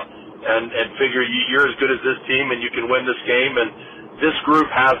and figure you're as good as this team and you can win this game, and this group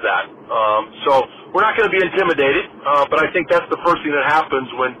has that. So we're not going to be intimidated, but I think that's the first thing that happens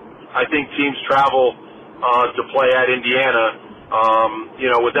when I think teams travel to play at Indiana.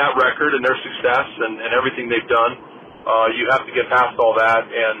 With that record and their success and everything they've done, you have to get past all that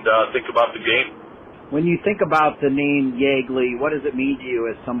and think about the game. When you think about the name Yeagley, what does it mean to you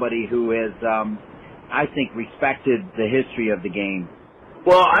as somebody who has, I think, respected the history of the game?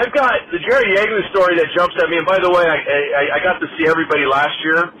 Well, I've got the Jerry Yeagley story that jumps at me. And by the way, I got to see everybody last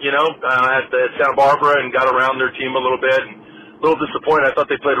year, at Santa Barbara and got around their team a little bit. And a little disappointed. I thought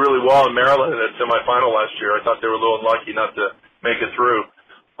they played really well in Maryland in that semifinal last year. I thought they were a little unlucky not to make it through.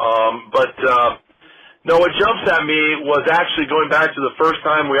 No, what jumps at me was actually going back to the first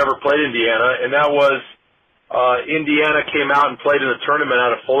time we ever played Indiana, and that was Indiana came out and played in a tournament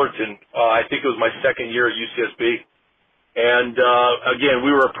out of Fullerton. I think it was my second year at UCSB. And again, we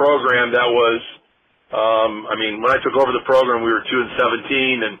were a program that was, when I took over the program, we were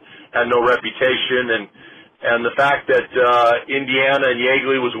 2-17 and had no reputation. And the fact that Indiana and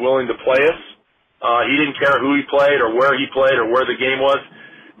Yeagley was willing to play us, he didn't care who he played or where he played or where the game was.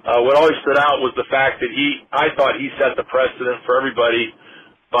 What always stood out was the fact that I thought he set the precedent for everybody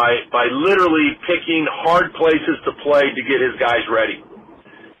by literally picking hard places to play to get his guys ready.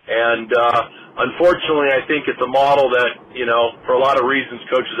 And unfortunately, I think it's a model that, for a lot of reasons,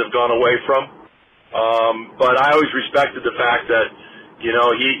 coaches have gone away from. But I always respected the fact that,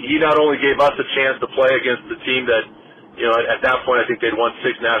 he not only gave us a chance to play against the team that, at that point I think they'd won 6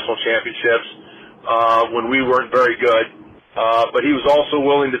 national championships when we weren't very good. But he was also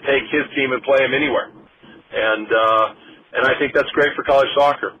willing to take his team and play him anywhere. And I think that's great for college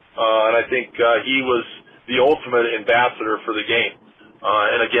soccer. And I think he was the ultimate ambassador for the game.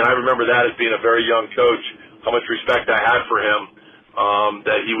 And again, I remember that as being a very young coach, how much respect I had for him,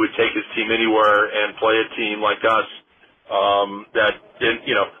 that he would take his team anywhere and play a team like us.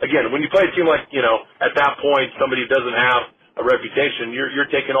 Again, when you play a team like, at that point, somebody who doesn't have a reputation, you're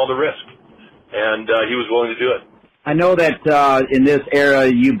taking all the risk. And he was willing to do it. I know that in this era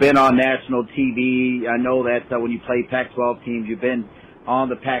you've been on national TV. I know that when you play Pac-12 teams, you've been on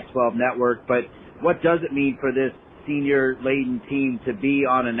the Pac-12 network. But what does it mean for this senior-laden team to be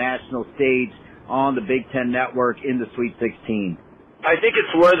on a national stage on the Big Ten Network in the Sweet 16? I think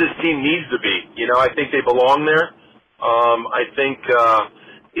it's where this team needs to be. I think they belong there. I think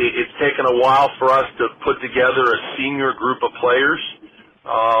it's taken a while for us to put together a senior group of players.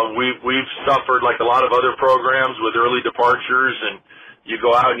 We've suffered like a lot of other programs with early departures, and you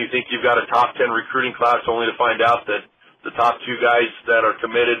go out and you think you've got a top 10 recruiting class only to find out that the top 2 guys that are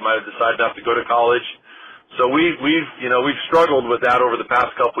committed might have decided not to go to college. So we've struggled with that over the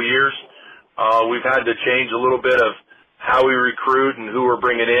past couple years. We've had to change a little bit of how we recruit and who we're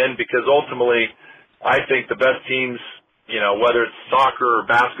bringing in, because ultimately I think the best teams, whether it's soccer or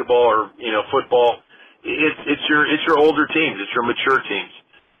basketball or, football, it's your older teams, it's your mature teams.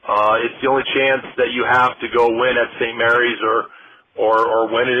 It's the only chance that you have to go win at St. Mary's or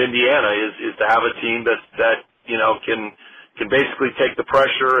win at Indiana is to have a team that can basically take the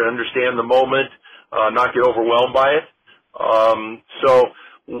pressure and understand the moment, not get overwhelmed by it. So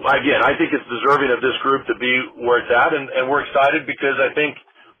again, I think it's deserving of this group to be where it's at, and we're excited because I think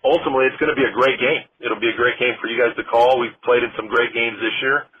ultimately it's going to be a great game. It'll be a great game for you guys to call. We've played in some great games this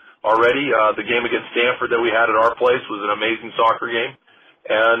year. already. The game against Stanford that we had at our place was an amazing soccer game,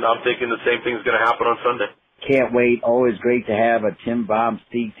 and I'm thinking the same thing is going to happen on Sunday. Can't wait. Always great to have a Tim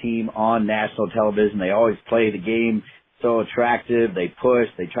Baum-Stieg team on national television. They always play the game so attractive. They push.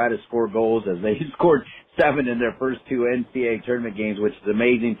 They try to score goals, as they scored 7 in their first 2 NCAA tournament games, which is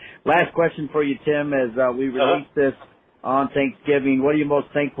amazing. Last question for you, Tim, as we release this on Thanksgiving. What are you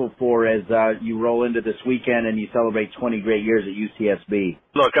most thankful for as you roll into this weekend and you celebrate 20 great years at UCSB?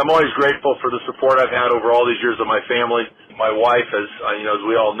 Look, I'm always grateful for the support I've had over all these years of my family. My wife, as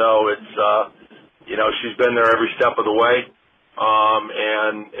we all know, she's been there every step of the way.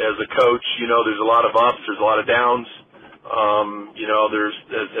 And as a coach, there's a lot of ups, there's a lot of downs. There's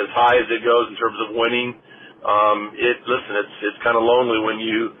as high as it goes in terms of winning. It's kind of lonely when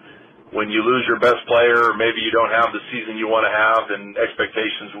you lose your best player, or maybe you don't have the season you want to have, and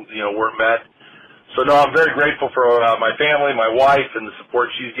expectations weren't met. So no, I'm very grateful for my family, my wife, and the support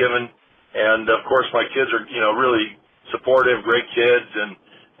she's given, and of course my kids are really supportive, great kids,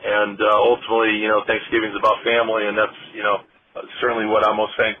 and ultimately Thanksgiving's about family, and that's certainly what I'm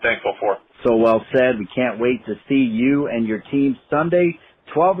most thankful for. So well said. We can't wait to see you and your team Sunday,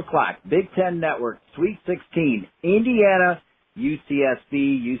 12 o'clock, Big Ten Network, Sweet 16, Indiana,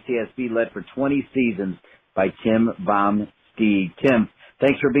 UCSB led for 20 seasons by Tim Baum-Stieg. Tim,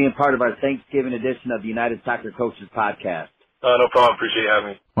 thanks for being part of our Thanksgiving edition of the United Soccer Coaches Podcast. No problem. Appreciate you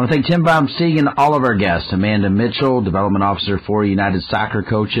having me. I want to thank Tim Baum-Stieg and all of our guests, Amanda Mitchell, Development Officer for United Soccer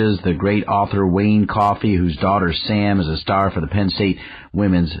Coaches, the great author Wayne Coffey, whose daughter Sam is a star for the Penn State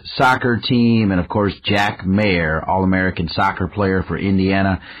women's soccer team, and of course Jack Mayer, All-American soccer player for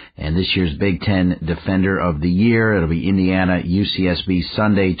Indiana, and this year's Big Ten Defender of the Year. It'll be Indiana UCSB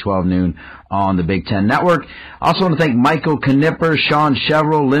Sunday, 12 noon on the Big Ten Network. Also want to thank Michael Knipper, Sean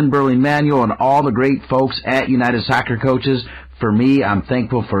Chevrolet, Lynn Burley-Manuel, and all the great folks at United Soccer Coaches. For me, I'm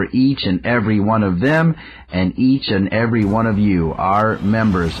thankful for each and every one of them, and each and every one of you are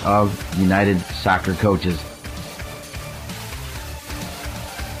members of United Soccer Coaches.